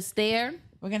to meet us there,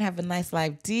 We're going to have a nice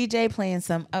live DJ playing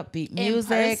some upbeat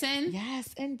music. In person?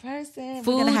 Yes, in person. Food,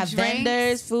 We're going to have drinks.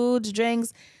 vendors, food,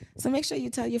 drinks. So make sure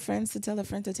you tell your friends to tell a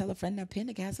friend to tell a friend that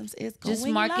Pendagasms is going Just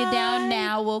mark live. it down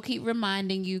now. We'll keep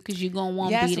reminding you because you're going to want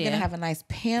to Yes, be we're there. going to have a nice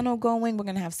panel going. We're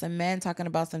going to have some men talking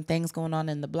about some things going on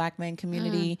in the Black men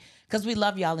community. Because we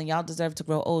love y'all and y'all deserve to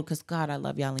grow old. Because, God, I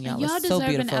love y'all and y'all Y'all are deserve so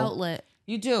beautiful. an outlet.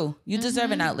 You do. You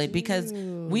deserve an outlet because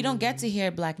we don't get to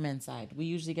hear Black men's side. We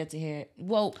usually get to hear,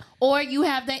 Or you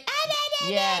have the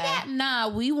yeah. Nah,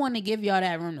 we want to give y'all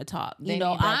that room to talk. They You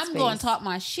know, need that I'm going to space. talk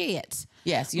my shit.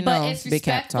 Yes, you But know, it's Big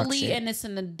Cat talk respectfully shit. and it's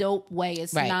in a dope way.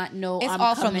 It's Right. not It's I'm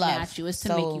all from coming love. at you. It's to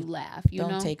So make you laugh. You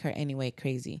Don't know? take her anyway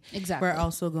crazy. Exactly. We're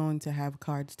also going to have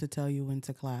cards to tell you when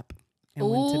to clap and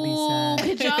when to be Ooh, sad.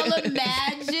 could y'all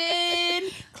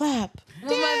imagine? Clap. We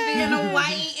might be in a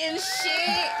white and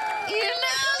shit, you know?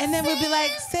 And then we'll be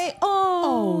like, say,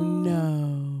 Oh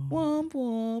no. womp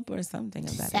womp or something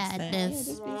of that extent. Sadness.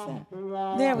 Yeah, just be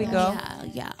sad. There we go.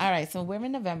 Yeah. All right, so we're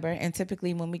in November, and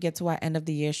typically when we get to our end of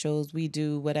the year shows, we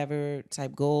do whatever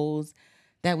type goals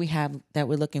that we have that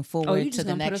we're looking forward you to just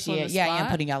the gonna put next us on year. the Yeah, I'm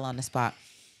spot? putting y'all on the spot.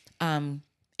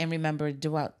 And remember,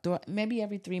 throughout maybe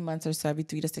every 3 months or so, every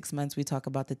 3 to 6 months, we talk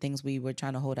about the things we were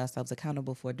trying to hold ourselves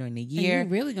accountable for during the year. And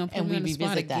you really gonna put me on the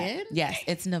spot again? Yes,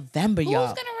 it's November, Who's y'all.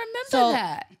 gonna remember So,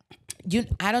 that?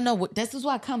 I don't know what this is.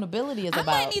 What accountability is I about.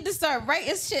 might need to start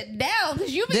writing shit down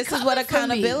because you. This is what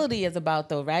accountability is about,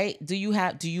 though, right? Do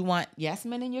you want yes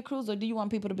men in your crews, or do you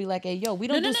want people to be like, "Hey, yo, we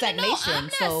don't do stagnation." I'm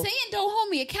not saying don't hold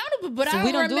me accountable, but I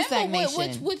we don't do remember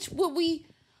stagnation. what we.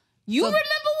 You remember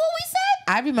what we said?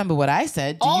 I remember what I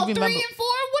said. Do All you remember? 3 and 4.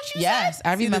 What you Yes, said?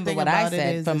 I remember what I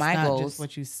said for my it's not goals. just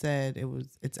what you said.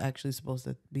 It's actually supposed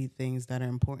to be things that are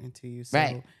important to you. So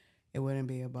Right. it wouldn't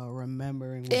be about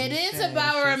remembering. What It you is said.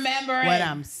 about It's just- remembering. What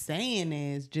I'm saying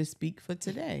is just speak for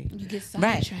today. You get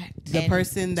Right. sidetracked. The And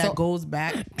person that so- goes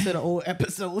back to the old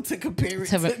episode to compare it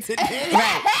to today.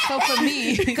 Right. So for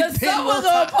me, Because Then someone's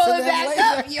we'll gonna talk pull to it them back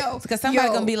later. up, yo. because somebody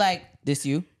gonna be like, "This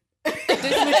you." This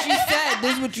is what you said.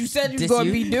 This is what you said This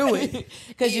you? doing.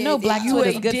 Because you know Black you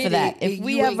Twitter's ain't good did for that. it, If and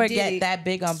we you ain't ever did get it. that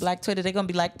big on Black Twitter, they're gonna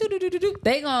be like, "Do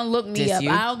They gonna look me This up.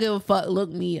 you? I don't give a fuck. Look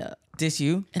me up. this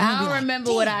you." And I'll I be don't like,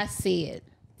 remember what "Damn, I said.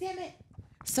 Damn it."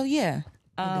 So yeah, It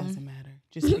doesn't matter.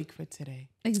 Just speak for today.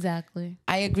 Exactly.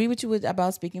 I agree with you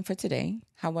about speaking for today.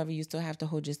 However, you still have to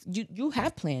hold you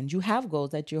have plans, you have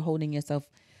goals that you're holding yourself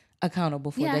accountable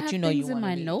for Yeah, I that have you know you things in want to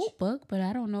my reach. notebook, but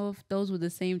I don't know if those were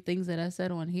the same things that I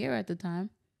said on here at the time.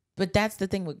 But that's the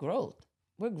thing with growth.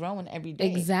 We're growing every day.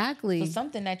 Exactly. So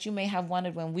something that you may have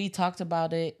wanted when we talked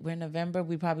about it, we're in November,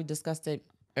 we probably discussed it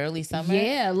early summer.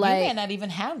 Yeah, you like, may not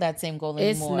even have that same goal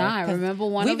it's anymore. not. 'Cause Remember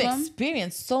one of we've them?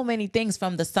 experienced so many things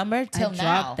from the summer till I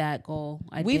now. dropped that goal.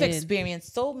 We've did.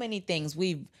 experienced so many things.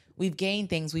 We've gained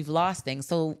things. We've lost things.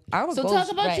 So our So goals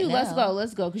talk about right you. now-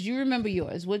 Let's go. Because you remember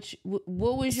yours. What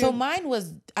was your? So mine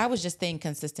was, I was just staying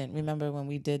consistent. Remember when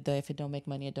we did the if it don't make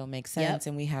money, it don't make sense,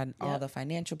 and we had all the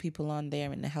financial people on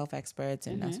there and the health experts,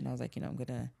 and that's when I was like, I'm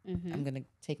gonna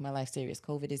take my life serious.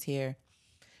 COVID is here,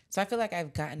 so I feel like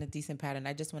I've gotten a decent pattern.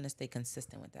 I just want to stay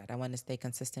consistent with that. I want to stay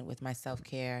consistent with my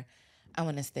self-care. I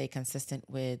want to stay consistent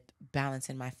with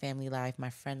balancing my family life, my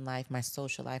friend life, my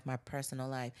social life, my personal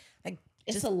life. Like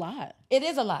it's a lot. it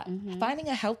is a lot. Finding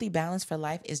a healthy balance for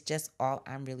life is just all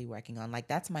I'm really working on. Like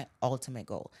that's my ultimate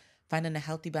goal. Finding a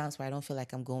healthy balance where I don't feel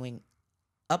like I'm going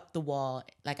up the wall.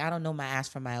 Like I don't know my ass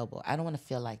from my elbow. I don't want to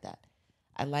feel like that.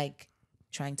 I like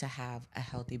trying to have a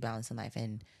healthy balance in life.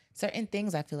 And certain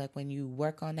things, I feel like when you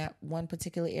work on that one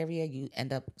particular area, you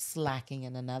end up slacking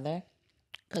in another.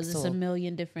 Because it's a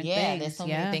million different things. Yeah, there's so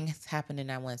many things happening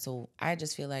at once. So I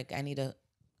just feel like I need to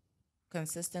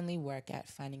consistently work at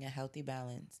finding a healthy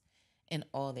balance in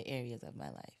all the areas of my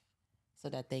life so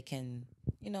that they can,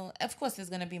 of course there's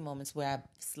going to be moments where I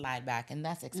slide back and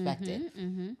that's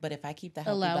expected. But if I keep the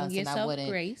healthy Allowing balance, then I yourself wouldn't.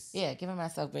 grace. Yeah, giving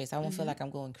myself grace. I won't feel like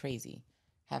I'm going crazy.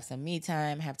 Have some me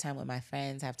time, have time with my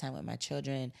friends, have time with my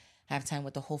children, have time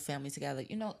with the whole family together.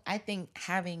 I think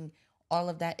having all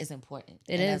of that is important.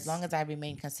 It and is. as long as I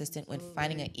remain consistent with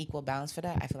finding an equal balance for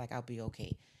that, I feel like I'll be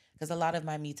okay. Because a lot of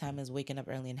my me time is waking up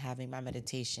early and having my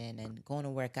meditation and going to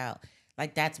work out.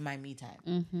 Like, that's my me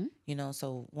time.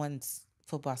 So once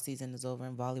football season is over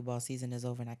and volleyball season is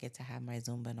over and I get to have my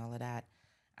Zumba and all of that,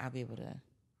 I'll be able to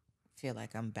feel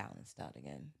like I'm balanced out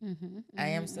again. I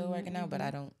am still working out, but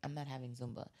I'm not having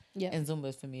Zumba. Yeah. And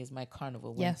Zumba for me is my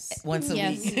carnival. Once a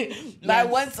week. My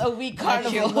once a week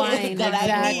carnival that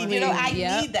I need. You know, I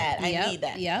need that. I need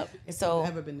that. Yep. If you've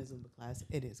ever been to Zumba class,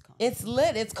 it is carnival. It's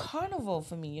lit. It's carnival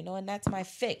for me, you know, and that's my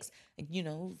fix. You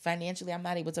know, financially, I'm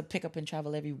not able to pick up and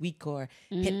travel every week or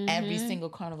hit every single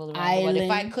carnival around the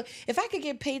world. If I could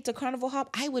get paid to carnival hop,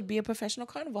 I would be a professional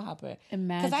carnival hopper.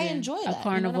 Imagine because I enjoy that. A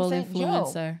carnival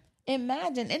influencer.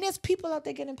 Imagine. And there's people out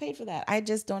there getting paid for that. I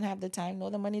just don't have the time nor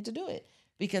the money to do it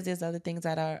because there's other things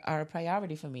that are a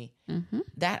priority for me.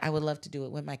 That I would love to do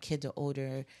it when my kids are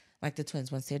older, like the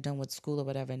twins, once they're done with school or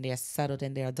whatever and they're settled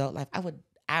in their adult life. I would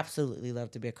absolutely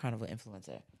love to be a carnival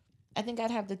influencer. I think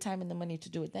I'd have the time and the money to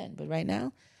do it then. But right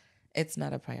now, it's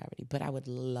not a priority. But I would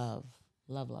love.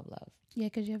 Yeah,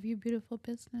 because you have your beautiful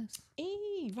business.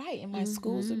 Right. And my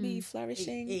schools would be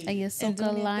flourishing. And your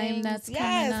Soca Lime that's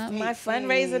coming up. My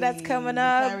fundraiser that's coming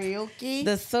up. Karaoke.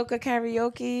 The Soca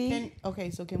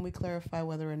karaoke. So can we clarify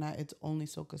whether or not it's only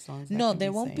Soca songs? No,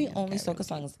 there won't be only Soca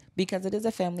songs because it is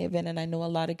a family event and I know a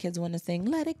lot of kids want to sing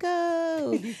Let It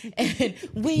Go. And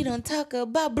we don't talk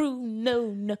about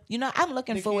Bruno. No. You know, I'm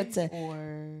looking forward to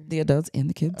the adults and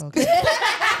the kids. Okay.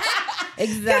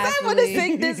 Exactly. Because I want to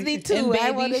sing Disney too.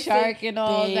 And Baby Shark and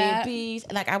all that.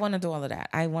 Like I want to do all of that.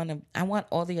 I want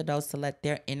all the adults to let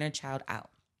their inner child out.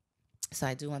 So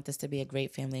I do want this to be a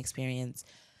great family experience.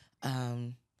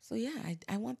 So yeah,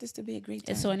 I want this to be a great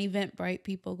time. So an Eventbrite,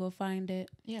 people go find it.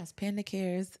 Yes, Panda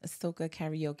Cares, Soca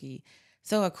Karaoke.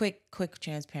 So a quick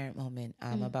transparent moment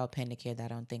about Panda Care that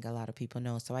I don't think a lot of people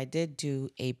know. So I did do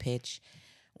a pitch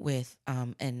with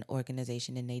an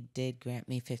organization and they did grant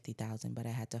me $50,000, but I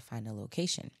had to find a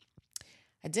location.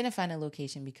 I didn't find a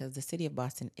location because the city of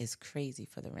Boston is crazy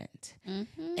for the rent.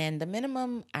 And the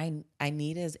minimum I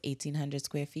need is 1,800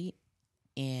 square feet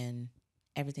and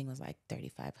everything was like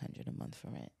 $3,500 a month for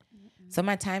rent. So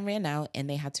my time ran out and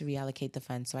they had to reallocate the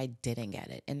funds, so I didn't get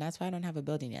it. And that's why I don't have a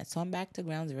building yet. So I'm back to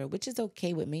ground zero, which is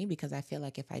okay with me because I feel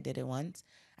like if I did it once,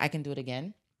 I can do it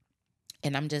again.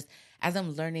 And I'm just, as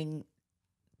I'm learning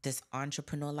this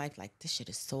entrepreneur life, like this shit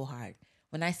is so hard.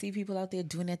 When I see people out there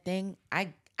doing their thing,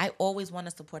 I always want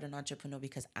to support an entrepreneur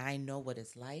because I know what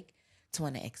it's like to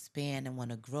want to expand and want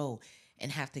to grow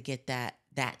and have to get that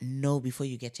no before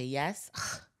you get your yes.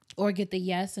 Or get the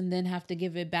yes and then have to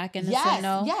give it back and say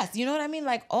no. Yes, you know what I mean?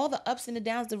 Like all the ups and the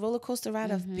downs, the roller coaster ride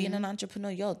of being an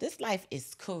entrepreneur. Yo, this life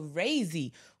is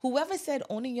crazy. Whoever said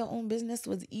owning your own business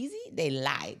was easy, they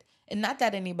lied. And not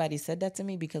that anybody said that to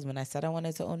me because when I said I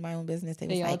wanted to own my own business,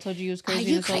 they all told you it was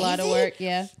crazy. It's a lot of work.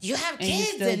 Yeah, you have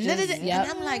kids and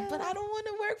I'm like, but I don't want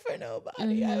to work for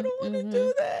nobody. I don't want to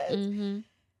do that.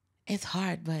 It's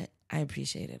hard, but I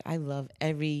appreciate it. I love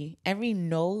every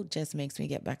no just makes me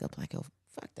get back up. Like, oh,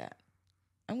 fuck that.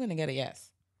 I'm gonna get a yes.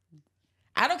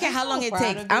 I don't care how long it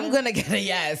takes. I'm gonna get a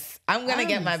yes. I'm gonna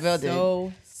get my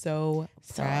building. So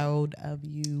proud of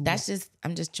you.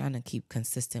 I'm just trying to keep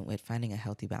consistent with finding a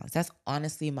healthy balance. That's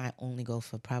honestly my only goal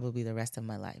for probably the rest of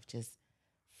my life. Just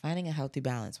finding a healthy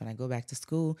balance when I go back to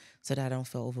school so that I don't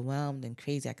feel overwhelmed and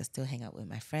crazy. I can still hang out with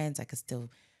my friends. I can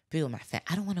still be with my family.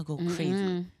 I don't want to go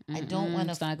crazy. I don't want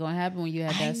to. It's not going to happen when you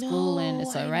have that school and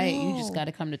it's all right. You just got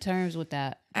to come to terms with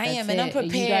that. I am, and I'm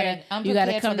prepared. You got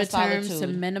to come to terms to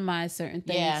minimize certain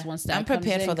things once that I'm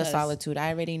prepared for the solitude. I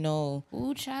already know.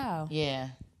 Ooh, child. Yeah.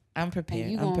 I'm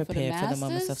prepared. I'm prepared for the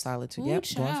moments of solitude. Yep,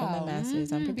 going for my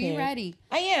masters. I'm prepared. Be ready.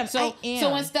 I am. So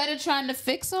instead of trying to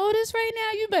fix all this right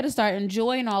now, you better start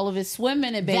enjoying all of it,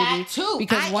 swimming it, baby. That too.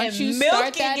 Because once you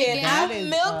start that again, I'm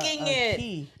milking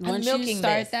it. Once you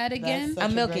start that again,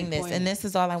 I'm milking this, and this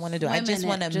is all I want to do. I just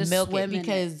want to milk it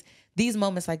because these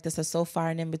moments like this are so far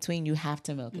and in between. You have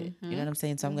to milk it. You know what I'm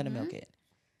saying? So I'm gonna milk it.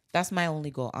 That's my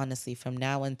only goal, honestly, from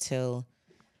now until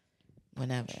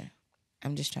whenever.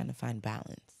 I'm just trying to find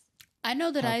balance. I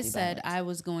know that I said I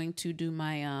was going to do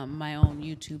my my own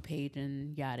YouTube page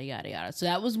and yada yada yada. So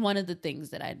that was one of the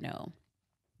things that I know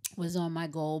was on my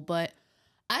goal, but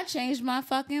I changed my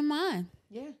fucking mind.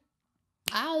 Yeah.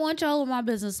 I don't want y'all in my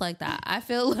business like that. I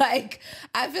feel like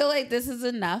this is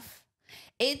enough.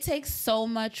 It takes so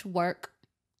much work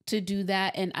to do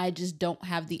that and I just don't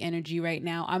have the energy right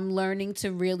now. I'm learning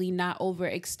to really not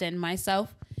overextend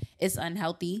myself. It's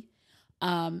unhealthy.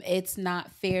 It's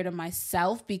not fair to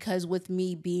myself because with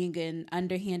me being an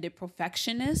underhanded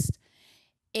perfectionist,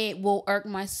 it will irk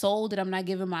my soul that I'm not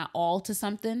giving my all to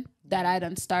something that I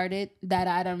done started, that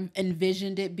I done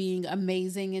envisioned it being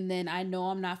amazing. And then I know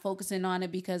I'm not focusing on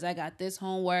it because I got this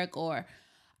homework or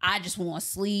I just want to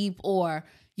sleep or,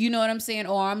 You know what I'm saying?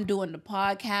 Or I'm doing the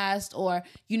podcast, or,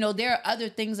 you know, there are other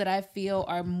things that I feel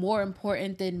are more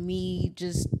important than me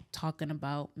just talking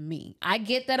about me. I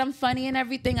get that I'm funny and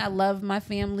everything. I love my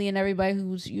family and everybody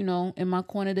who's, you know, in my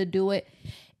corner to do it.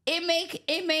 It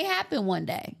may happen one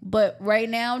day, but right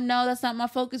now, no, that's not my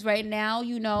focus. Right now,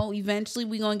 you know, eventually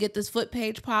we're going to get this foot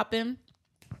page popping.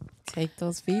 Take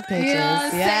those feet pictures. You know what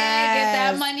I'm saying? Get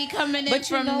that Yes. money coming in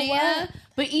from there. What?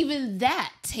 But even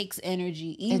that takes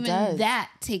energy. Even that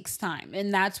takes time.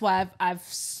 And that's why I've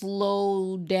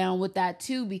slowed down with that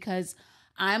too, because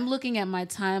I'm looking at my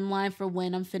timeline for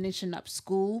when I'm finishing up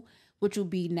school, which will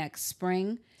be next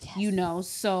spring, you know,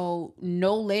 so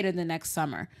no later than next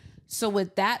summer. So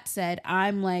with that said,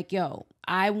 I'm like, yo,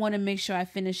 I want to make sure I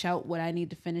finish out what I need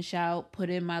to finish out, put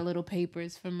in my little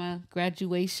papers for my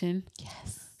graduation.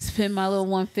 Yes. Spend my little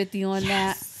 150 on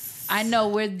that. I know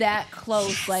we're that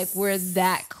close. Like, we're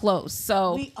that close.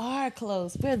 So we are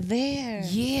close. We're there.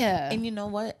 Yeah. And you know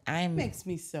what? Makes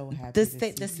me so happy. The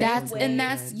same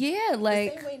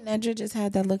way Nedra just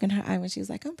had that look in her eye when she was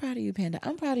like, I'm proud of you, Panda.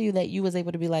 I'm proud of you that you was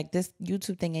able to be like, this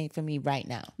YouTube thing ain't for me right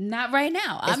now. Not right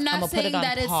now. I'm not saying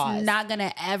that pause. It's not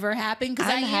gonna ever happen,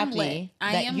 because I am lit.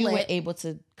 I am you lit. were able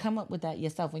to come up with that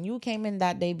yourself. When you came in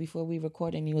that day before we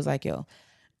recorded and you was like, yo,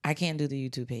 I can't do the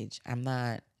YouTube page.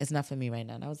 It's not for me right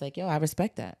now. And I was like, yo, I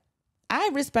respect that.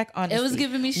 I respect honesty. It was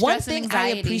giving me stress. One thing and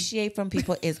anxiety. I appreciate from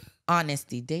people is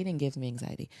honesty. Dating gives me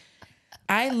anxiety.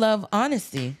 I love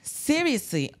honesty.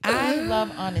 Seriously, I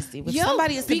love honesty. When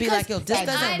somebody is to be like, yo, this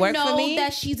doesn't work for me. I know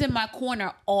that she's in my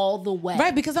corner all the way.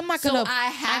 Right, because I'm not going to,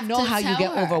 I know how you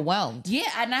get overwhelmed. Yeah,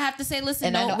 and I have to say,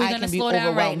 listen, and no, we're going to slow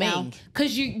down right now.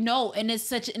 Because you know, and it's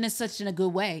such in a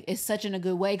good way. It's such in a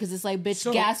good way, because it's like, bitch,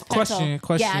 so, gas pedal.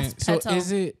 Question. So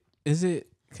is it,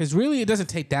 because really it doesn't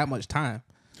take that much time.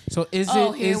 So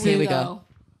here we go.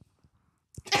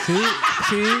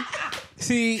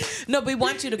 See, no, we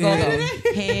want you to go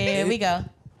though. Here we go.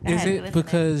 Is it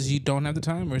because you don't have the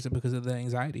time, or is it because of the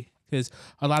anxiety? Because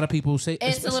a lot of people say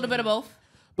it's a little bit of both.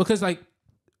 Because like,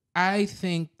 I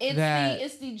think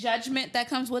it's the judgment that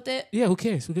comes with it. Yeah, who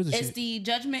cares? Who gives a shit? It's the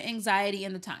judgment, anxiety,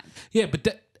 and the time. Yeah,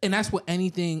 but and that's what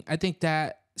anything. I think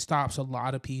that stops a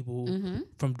lot of people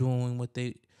from doing what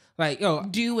they. Like, yo,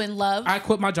 do and love. I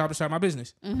quit my job to start my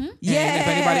business. Yeah. If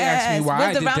anybody asks me why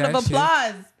I did that, round of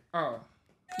applause.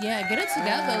 Yeah, get it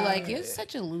together. Like, you're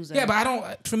such a loser. Yeah, but I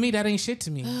don't. For me, that ain't shit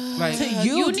to me. Like, to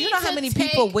you, do you know how many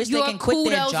people wish they can quit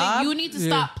their job? You need to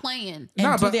stop playing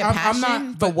and do their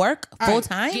passion for work full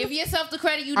time. Give yourself the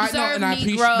credit you deserve,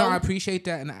 I appreciate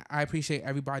that, and I appreciate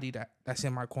everybody that's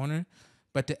in my corner.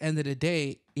 But at the end of the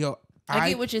day, yo. I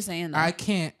get what you're saying, though. I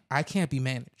can't be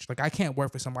managed. Like, I can't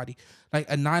work for somebody. Like,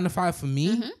 a 9 to 5 for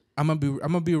me, I'm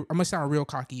gonna sound real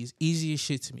cocky. It's easy as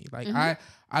shit to me. Like,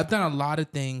 I've done a lot of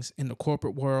things in the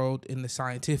corporate world, in the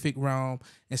scientific realm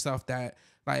and stuff that,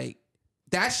 like,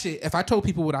 that shit, if I told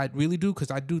people what I'd really do,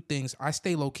 because I do things, I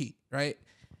stay low key, right?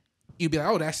 You'd be like,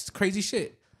 oh, that's crazy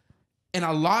shit. And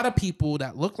a lot of people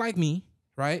that look like me,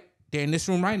 right? They're in this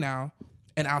room right now,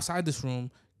 and outside this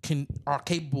room are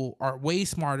capable, are way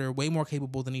smarter, way more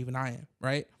capable than even I am,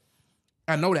 right?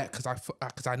 I know that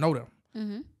because I know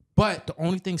them. But the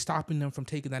only thing stopping them from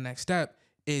taking that next step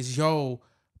is, yo,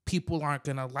 people aren't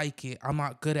gonna like it. I'm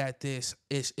not good at this.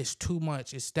 It's too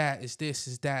much. It's that. It's this.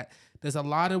 It's that. There's a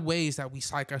lot of ways that we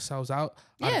psych ourselves out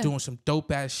on doing some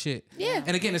dope ass shit. Yeah.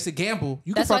 And again, it's a gamble.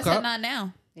 You That's can fuck why I said up. not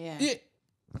now. Yeah.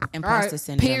 Imposter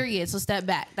syndrome. Period. So step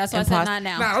back. That's why I said not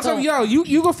now. Nah, I'm telling you,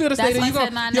 you gonna feel the state. You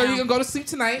gonna go to sleep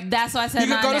tonight. That's why I said not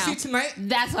now. You can go to sleep tonight.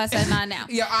 That's why I said not now.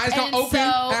 Your eyes gonna open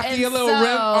after your little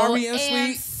REM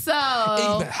sleep. So,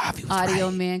 audio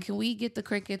man, can we get the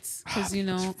crickets? Because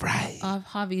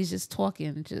Javi is just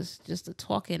talking, just a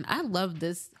talking. I love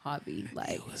this hobby.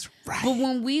 Like, but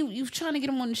when we was trying to get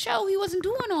him on the show, he wasn't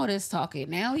doing all this talking.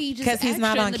 Now he just because he's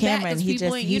not on camera. And he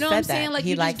you know what I'm saying? Like,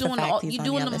 he you're just doing you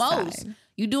doing the most.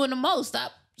 You doing the most.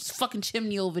 Stop fucking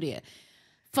chimney over there.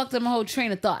 Fucked up my whole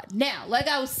train of thought. Now, like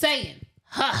I was saying,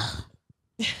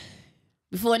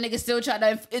 before a nigga still try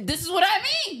to. This is what I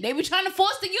mean. They be trying to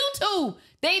force the YouTube.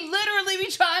 They literally be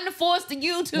trying to force the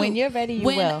YouTube. When you're ready, you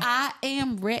will. When I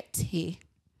am ready,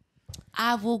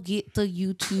 I will get the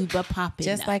YouTuber popping.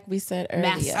 Just like we said earlier.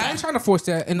 Master. I ain't trying to force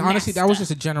that. And honestly, that was just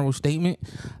a general statement.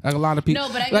 Like, a lot of people.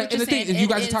 No, but I get like, what and you're the thing saying. is, you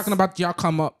guys are talking about y'all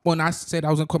come up when I said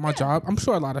I was gonna quit my job. I'm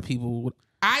sure a lot of people would.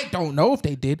 I don't know if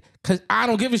they did, because I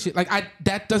don't give a shit. Like,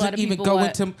 that doesn't even go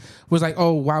into was like,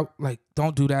 oh wow, like,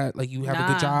 don't do that. Like, you have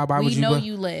a good job. Why would you? Know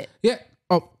you lit. Yeah.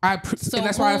 Oh, and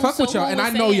that's why I fuck with y'all, and I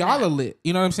know y'all that? are lit.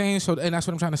 You know what I'm saying? So, and that's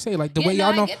what I'm trying to say. Like the way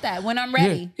y'all know. I get that. When I'm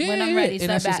ready, when I'm ready,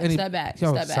 step back.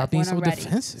 Stop being when so I'm ready,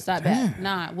 defensive. step back.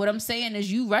 Nah, what I'm saying is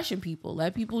you rushing people.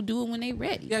 Let people do it when they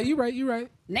ready. Yeah, you're right.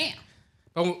 Now.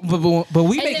 But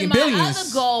we making billions. My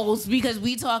other goals, because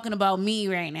we talking about me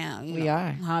right now. We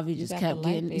are. Javi just kept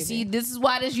getting. See, this is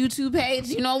why this YouTube page.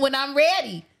 You know, when I'm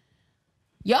ready,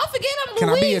 y'all forget I'm Louise. Can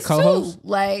I be your co-host? Too.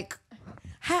 Like,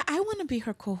 I want to be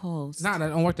her co-host. Nah, that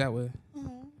don't work that way.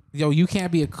 Yo, you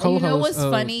can't be a co-host. You know what's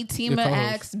funny? Tima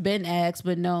asked, Ben asked,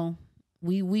 but no,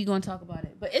 we gonna talk about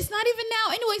it. But it's not even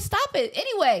now. Anyway, stop it.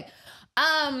 Anyway,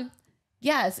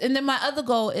 yes, and then my other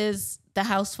goal is the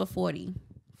house for 40.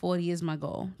 40 is my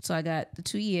goal. So I got the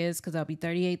 2 years because I'll be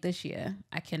 38 this year.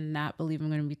 I cannot believe I'm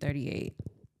gonna be 38.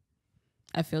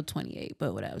 I feel 28,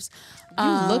 but what else? You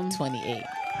look 28.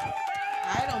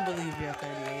 I don't believe you're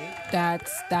 38.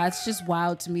 That's just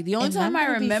wild to me. The only time I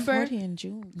remember 40 in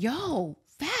June. Yo,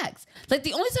 facts. Like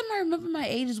the only time I remember my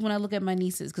age is when I look at my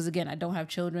nieces. Because again, I don't have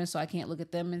children, so I can't look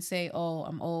at them and say, "Oh,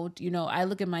 I'm old." You know, I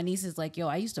look at my nieces like, "Yo,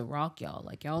 I used to rock y'all.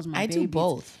 Like y'all was my babies." I do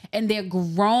both, and they're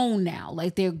grown now.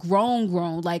 Like they're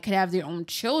grown. Like could have their own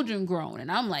children grown. And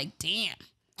I'm like, damn.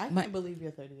 I can't believe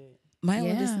you're 38. My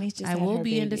oldest niece just had her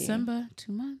be baby. in December.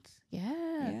 2 months.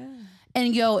 Yeah.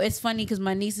 And yo, it's funny because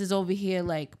my niece is over here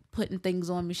like putting things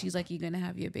on me. She's like, "You're gonna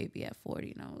have your baby at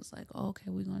 40." And I was like, oh, "Okay,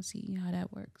 we're gonna see how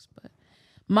that works." But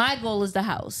my goal is the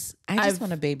house. I just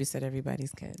want to babysit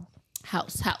everybody's kid.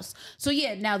 House. So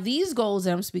yeah, now these goals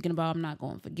that I'm speaking about, I'm not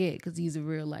going to forget because these are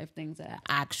real life things that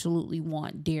I absolutely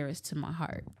want dearest to my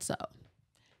heart. So.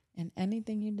 And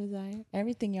anything you desire,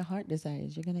 everything your heart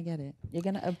desires, you're going to get it. You're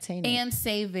going to obtain it. And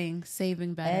saving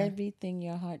better. Everything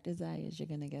your heart desires, you're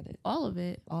going to get it. All of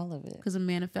it. Because I'm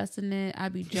manifesting it. I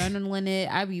be journaling it.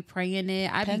 I be praying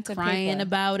it. I be crying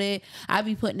about it. I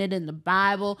be putting it in the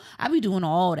Bible. I be doing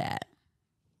all that.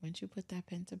 Once you put that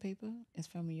pen to paper, it's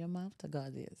from your mouth to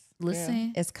God's ears. Listen.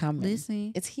 Girl, it's coming.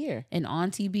 Listen. It's here. And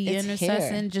auntie be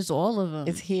intercessing. Just all of them.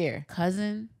 It's here.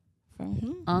 Cousin.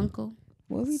 Uncle.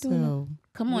 What are we doing?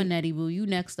 Come on, Nedie Boo. You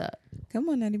next up. Come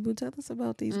on, Nedie Boo. Tell us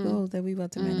about these goals that we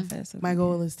about to manifest. My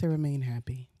goal is to remain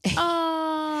happy.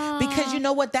 Because you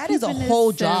know what? That is a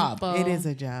whole job. It is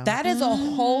a job. That is a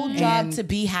whole job to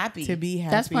be happy.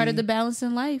 That's part of the balance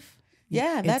in life.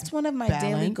 Yeah, that's one of my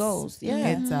daily goals.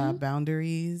 Yeah, it's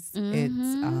boundaries.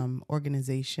 It's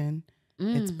organization.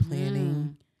 It's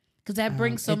planning. Because that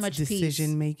brings so much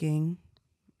decision making.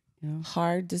 You know?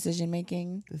 Hard decision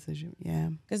making. Yeah.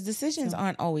 Because decisions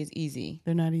aren't always easy.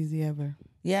 They're not easy ever.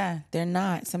 Yeah, they're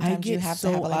not. Sometimes you have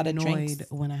to have a lot of drinks.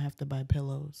 When I have to buy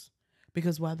pillows.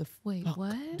 Because why the fuck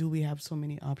what? do we have so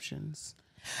many options?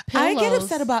 Pillows. I get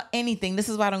upset about anything. This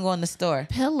is why I don't go in the store.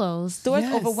 Pillows. Stores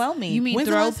overwhelm me. You mean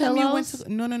throw pillows?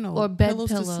 No. Or bed pillows?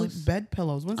 To sleep. Bed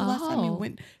pillows. When's the last time you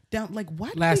went down? Like,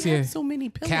 why do we have so many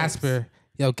pillows? Casper,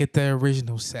 yo, get the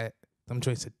original set. Them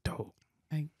joints are dope.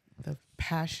 The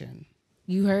passion.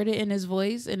 You heard it in his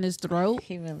voice, in his throat.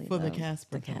 He really for the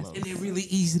Casper pillows. And they're really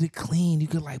easy to clean. You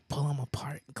could like pull them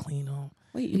apart and clean them.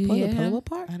 Wait, you pull the pillow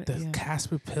apart? The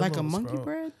Casper pillows, like a monkey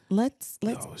bread. Let's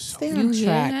stay on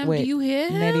track with Do you hear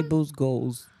him? Nedie Boo's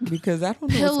goals because I don't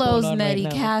know pillows, what's going on Nedie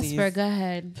right now Casper. Go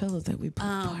ahead. Pillows that we pull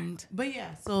apart. But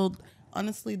yeah, so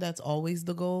honestly, that's always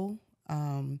the goal.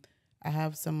 I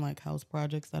have some like house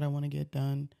projects that I want to get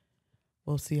done.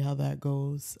 We'll see how that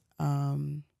goes.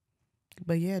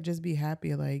 But yeah, just be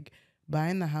happy. Like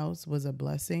buying the house was a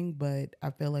blessing, but I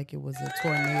feel like it was a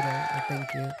tornado.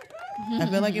 Thank you. I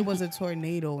feel like it was a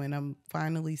tornado, and I'm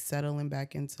finally settling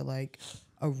back into like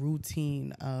a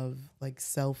routine of like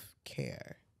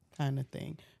self-care kind of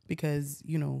thing because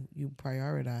you know you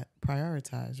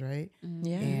prioritize, right?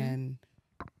 Yeah, and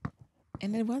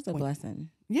it was a blessing.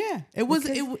 Yeah, it was.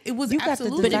 It was. You got the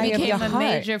but it became a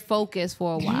major focus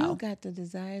for a while. You got the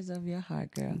desires of your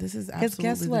heart, girl. This is absolutely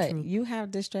guess what? the truth. You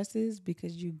have distresses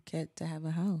because you get to have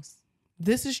a house.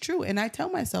 This is true, and I tell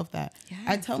myself that. Yeah,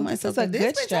 I tell myself this is that a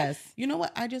good stress. You know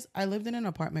what? I lived in an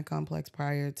apartment complex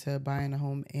prior to buying a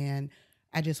home, and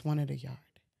I just wanted a yard.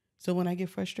 So when I get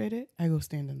frustrated, I go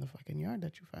stand in the fucking yard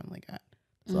that you finally got.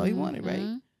 That's all you wanted,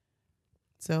 right?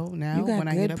 So now when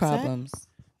I get upset,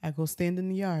 I go stand in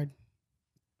the yard.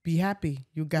 Be happy.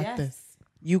 You got this.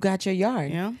 You got your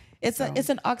yard. Yeah. It's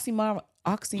an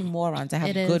oxymoron to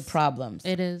have good problems.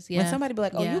 It is. Yeah. When somebody be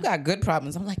like, "Oh, you got good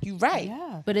problems," I'm like, "You're right."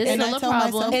 Yeah. But it's still a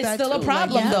problem. It's still a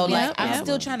problem though. Like I'm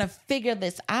still trying to figure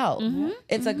this out.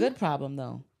 It's a good problem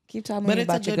though. Keep telling me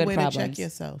about your good problems. But it's a good way to check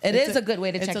yourself. It is a good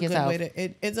way to check yourself.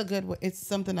 It's a good way. It's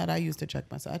something that I use to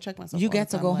check myself. I check myself. You get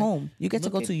to go home. You get to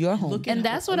go to your home. And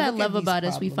that's what I love about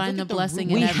us. We find the blessing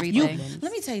in everything.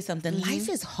 Let me tell you something. Life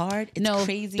is hard. It's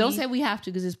crazy. Don't say we have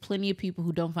to, because there's plenty of people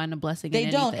who don't find the blessing in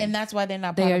anything. They don't, and that's why they're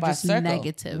not part of our circle.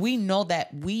 Negative. We know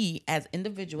that we, as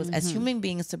individuals, as human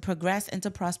beings, to progress and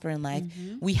to prosper in life,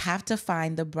 we have to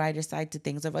find the brighter side to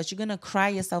things. Of us, you're gonna cry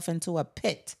yourself into a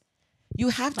pit. You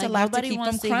have to laugh to keep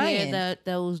them crying. Hear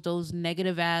those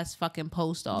negative ass fucking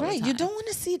posts all the time. Right. You don't want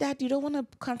to see that. You don't want to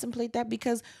contemplate that,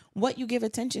 because what you give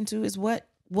attention to is what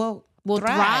will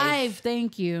thrive.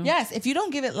 Thank you. Yes. If you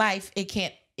don't give it life, it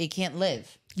can't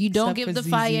live. You don't give the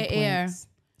fire air.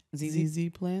 ZZ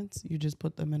plants, you just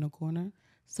put them in a corner.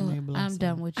 So I'm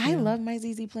done with you. I love my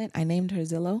ZZ plant. I named her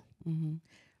Zillow.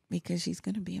 Because she's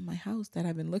going to be in my house that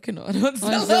I've been looking on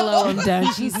Zillow. I'm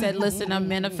done. She said, listen, I'm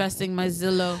manifesting my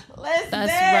Zillow. Listen.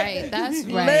 That's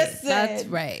right. Listen. That's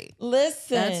right.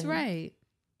 Listen. That's right.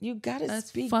 You got to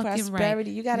speak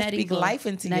prosperity. Right. You got to speak life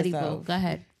into yourself. Go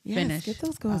ahead. Yes, finish. Get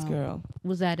those goals, girl.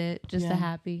 Was that it? Just a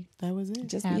happy? That was it.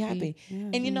 Just be happy.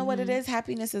 Yeah. And you know what it is?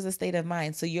 Happiness is a state of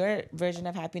mind. So your version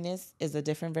of happiness is a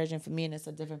different version for me, and it's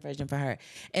a different version for her.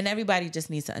 And everybody just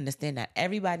needs to understand that.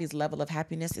 Everybody's level of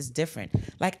happiness is different.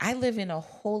 Like, I live in a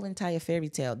whole entire fairy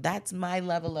tale. That's my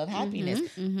level of happiness.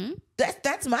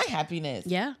 That's my happiness.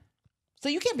 Yeah. So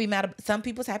you can't be mad at some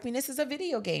people's happiness is a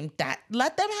video game.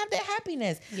 Let them have their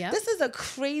happiness. Yeah. This is a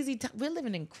crazy time. We're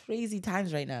living in crazy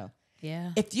times right now.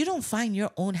 Yeah. If you don't find your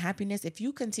own happiness, if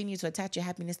you continue to attach your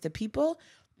happiness to people,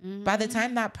 by the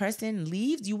time that person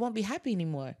leaves, you won't be happy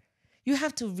anymore. You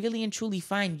have to really and truly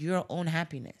find your own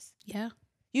happiness. Yeah.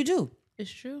 You do.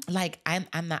 It's true. Like, I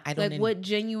don't. Like, what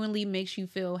genuinely makes you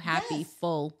feel happy,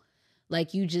 full?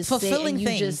 Like, you just fulfilling sit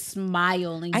and you just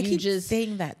smile, and you just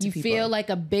saying that to you people. Feel like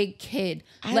a big kid.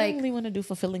 I don't really want to do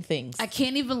fulfilling things. I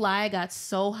can't even lie. I got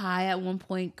so high at one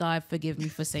point. God forgive me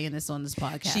for saying this on this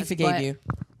podcast. She forgave you.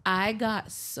 I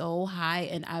got so high,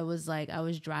 and I was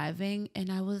driving,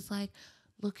 and I was like,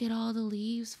 look at all the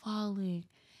leaves falling.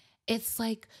 It's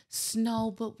like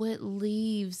snow, but with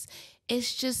leaves.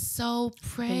 It's just so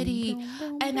pretty.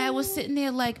 And I was sitting there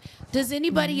like, does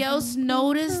anybody else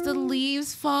notice the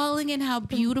leaves falling and how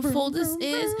beautiful this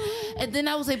is? And then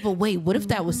I was like, but wait, what if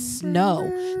that was snow?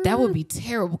 That would be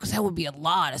terrible, because that would be a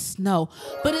lot of snow.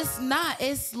 But it's not.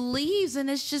 It's leaves,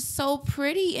 and it's just so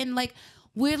pretty. And like,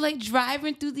 we're like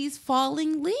driving through these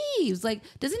falling leaves. Like,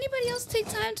 does anybody else take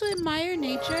time to admire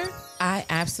nature? I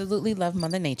absolutely love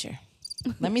Mother Nature.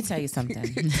 Let me tell you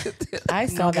something. I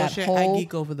saw that whole I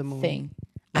geek over the moon. thing.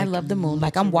 Like, I love the moon.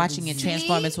 Like, I'm watching it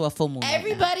transform into a full moon.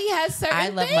 Everybody has certain I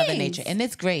love things. Mother Nature. And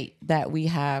it's great that we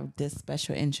have this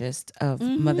special interest of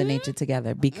Mother Nature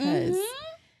together, because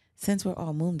since we're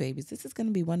all moon babies, this is going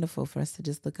to be wonderful for us to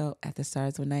just look out at the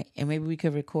stars one night. And maybe we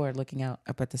could record looking out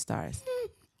up at the stars.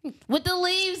 With the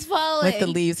leaves falling. With the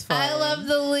leaves falling. I love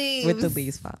the leaves. With the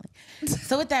leaves falling.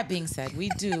 So with that being said,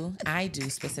 I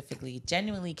do specifically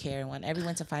genuinely care and want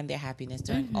everyone to find their happiness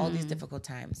during all these difficult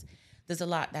times. There's a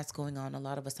lot that's going on. A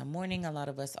lot of us are mourning. A lot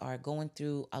of us are going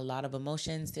through a lot of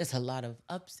emotions. There's a lot of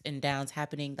ups and downs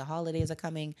happening. The holidays are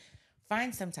coming.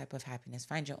 Find some type of happiness.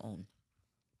 Find your own.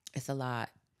 It's a lot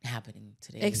happening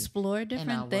today. Explore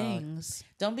different things.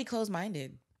 Don't be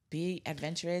closed-minded. Be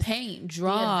adventurous. Paint,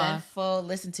 draw. Be eventful.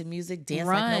 Listen to music. Dance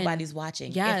like nobody's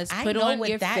watching. Yes, put on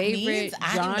your favorite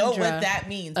I know what that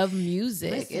means. Of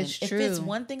music. Listen, it's true. If it's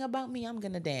one thing about me, I'm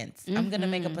going to dance. I'm going to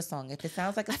make up a song. If it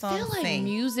sounds like a song, I feel like sing.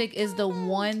 Music is the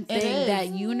one thing that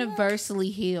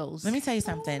universally heals. Let me tell you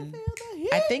something.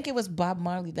 I think it was Bob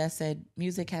Marley that said,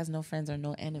 music has no friends or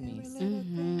no enemies.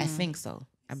 I think so.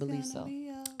 I believe so.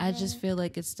 I just feel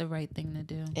like it's the right thing to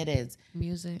do. It is.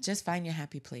 Music. Just find your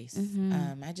happy place.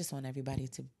 I just want everybody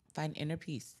to find inner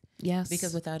peace. Yes.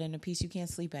 Because without inner peace, you can't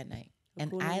sleep at night.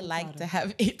 And I like to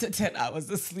have 8 to 10 hours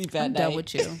of sleep at night. I'm done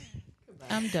with you.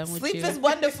 I'm done with you. Sleep is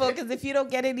wonderful, because if you don't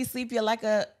get any sleep, you're like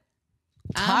a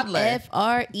toddler.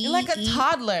 F-R-E-E. You're like a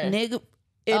toddler. Nigga.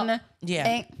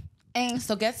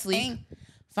 So get sleep.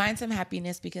 Find some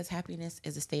happiness, because happiness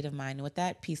is a state of mind. And with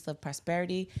that, peace, love,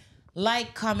 prosperity.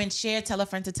 Like, comment, share, tell a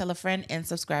friend to tell a friend, and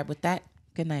subscribe with that.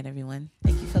 Good night, everyone.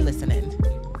 Thank you for listening.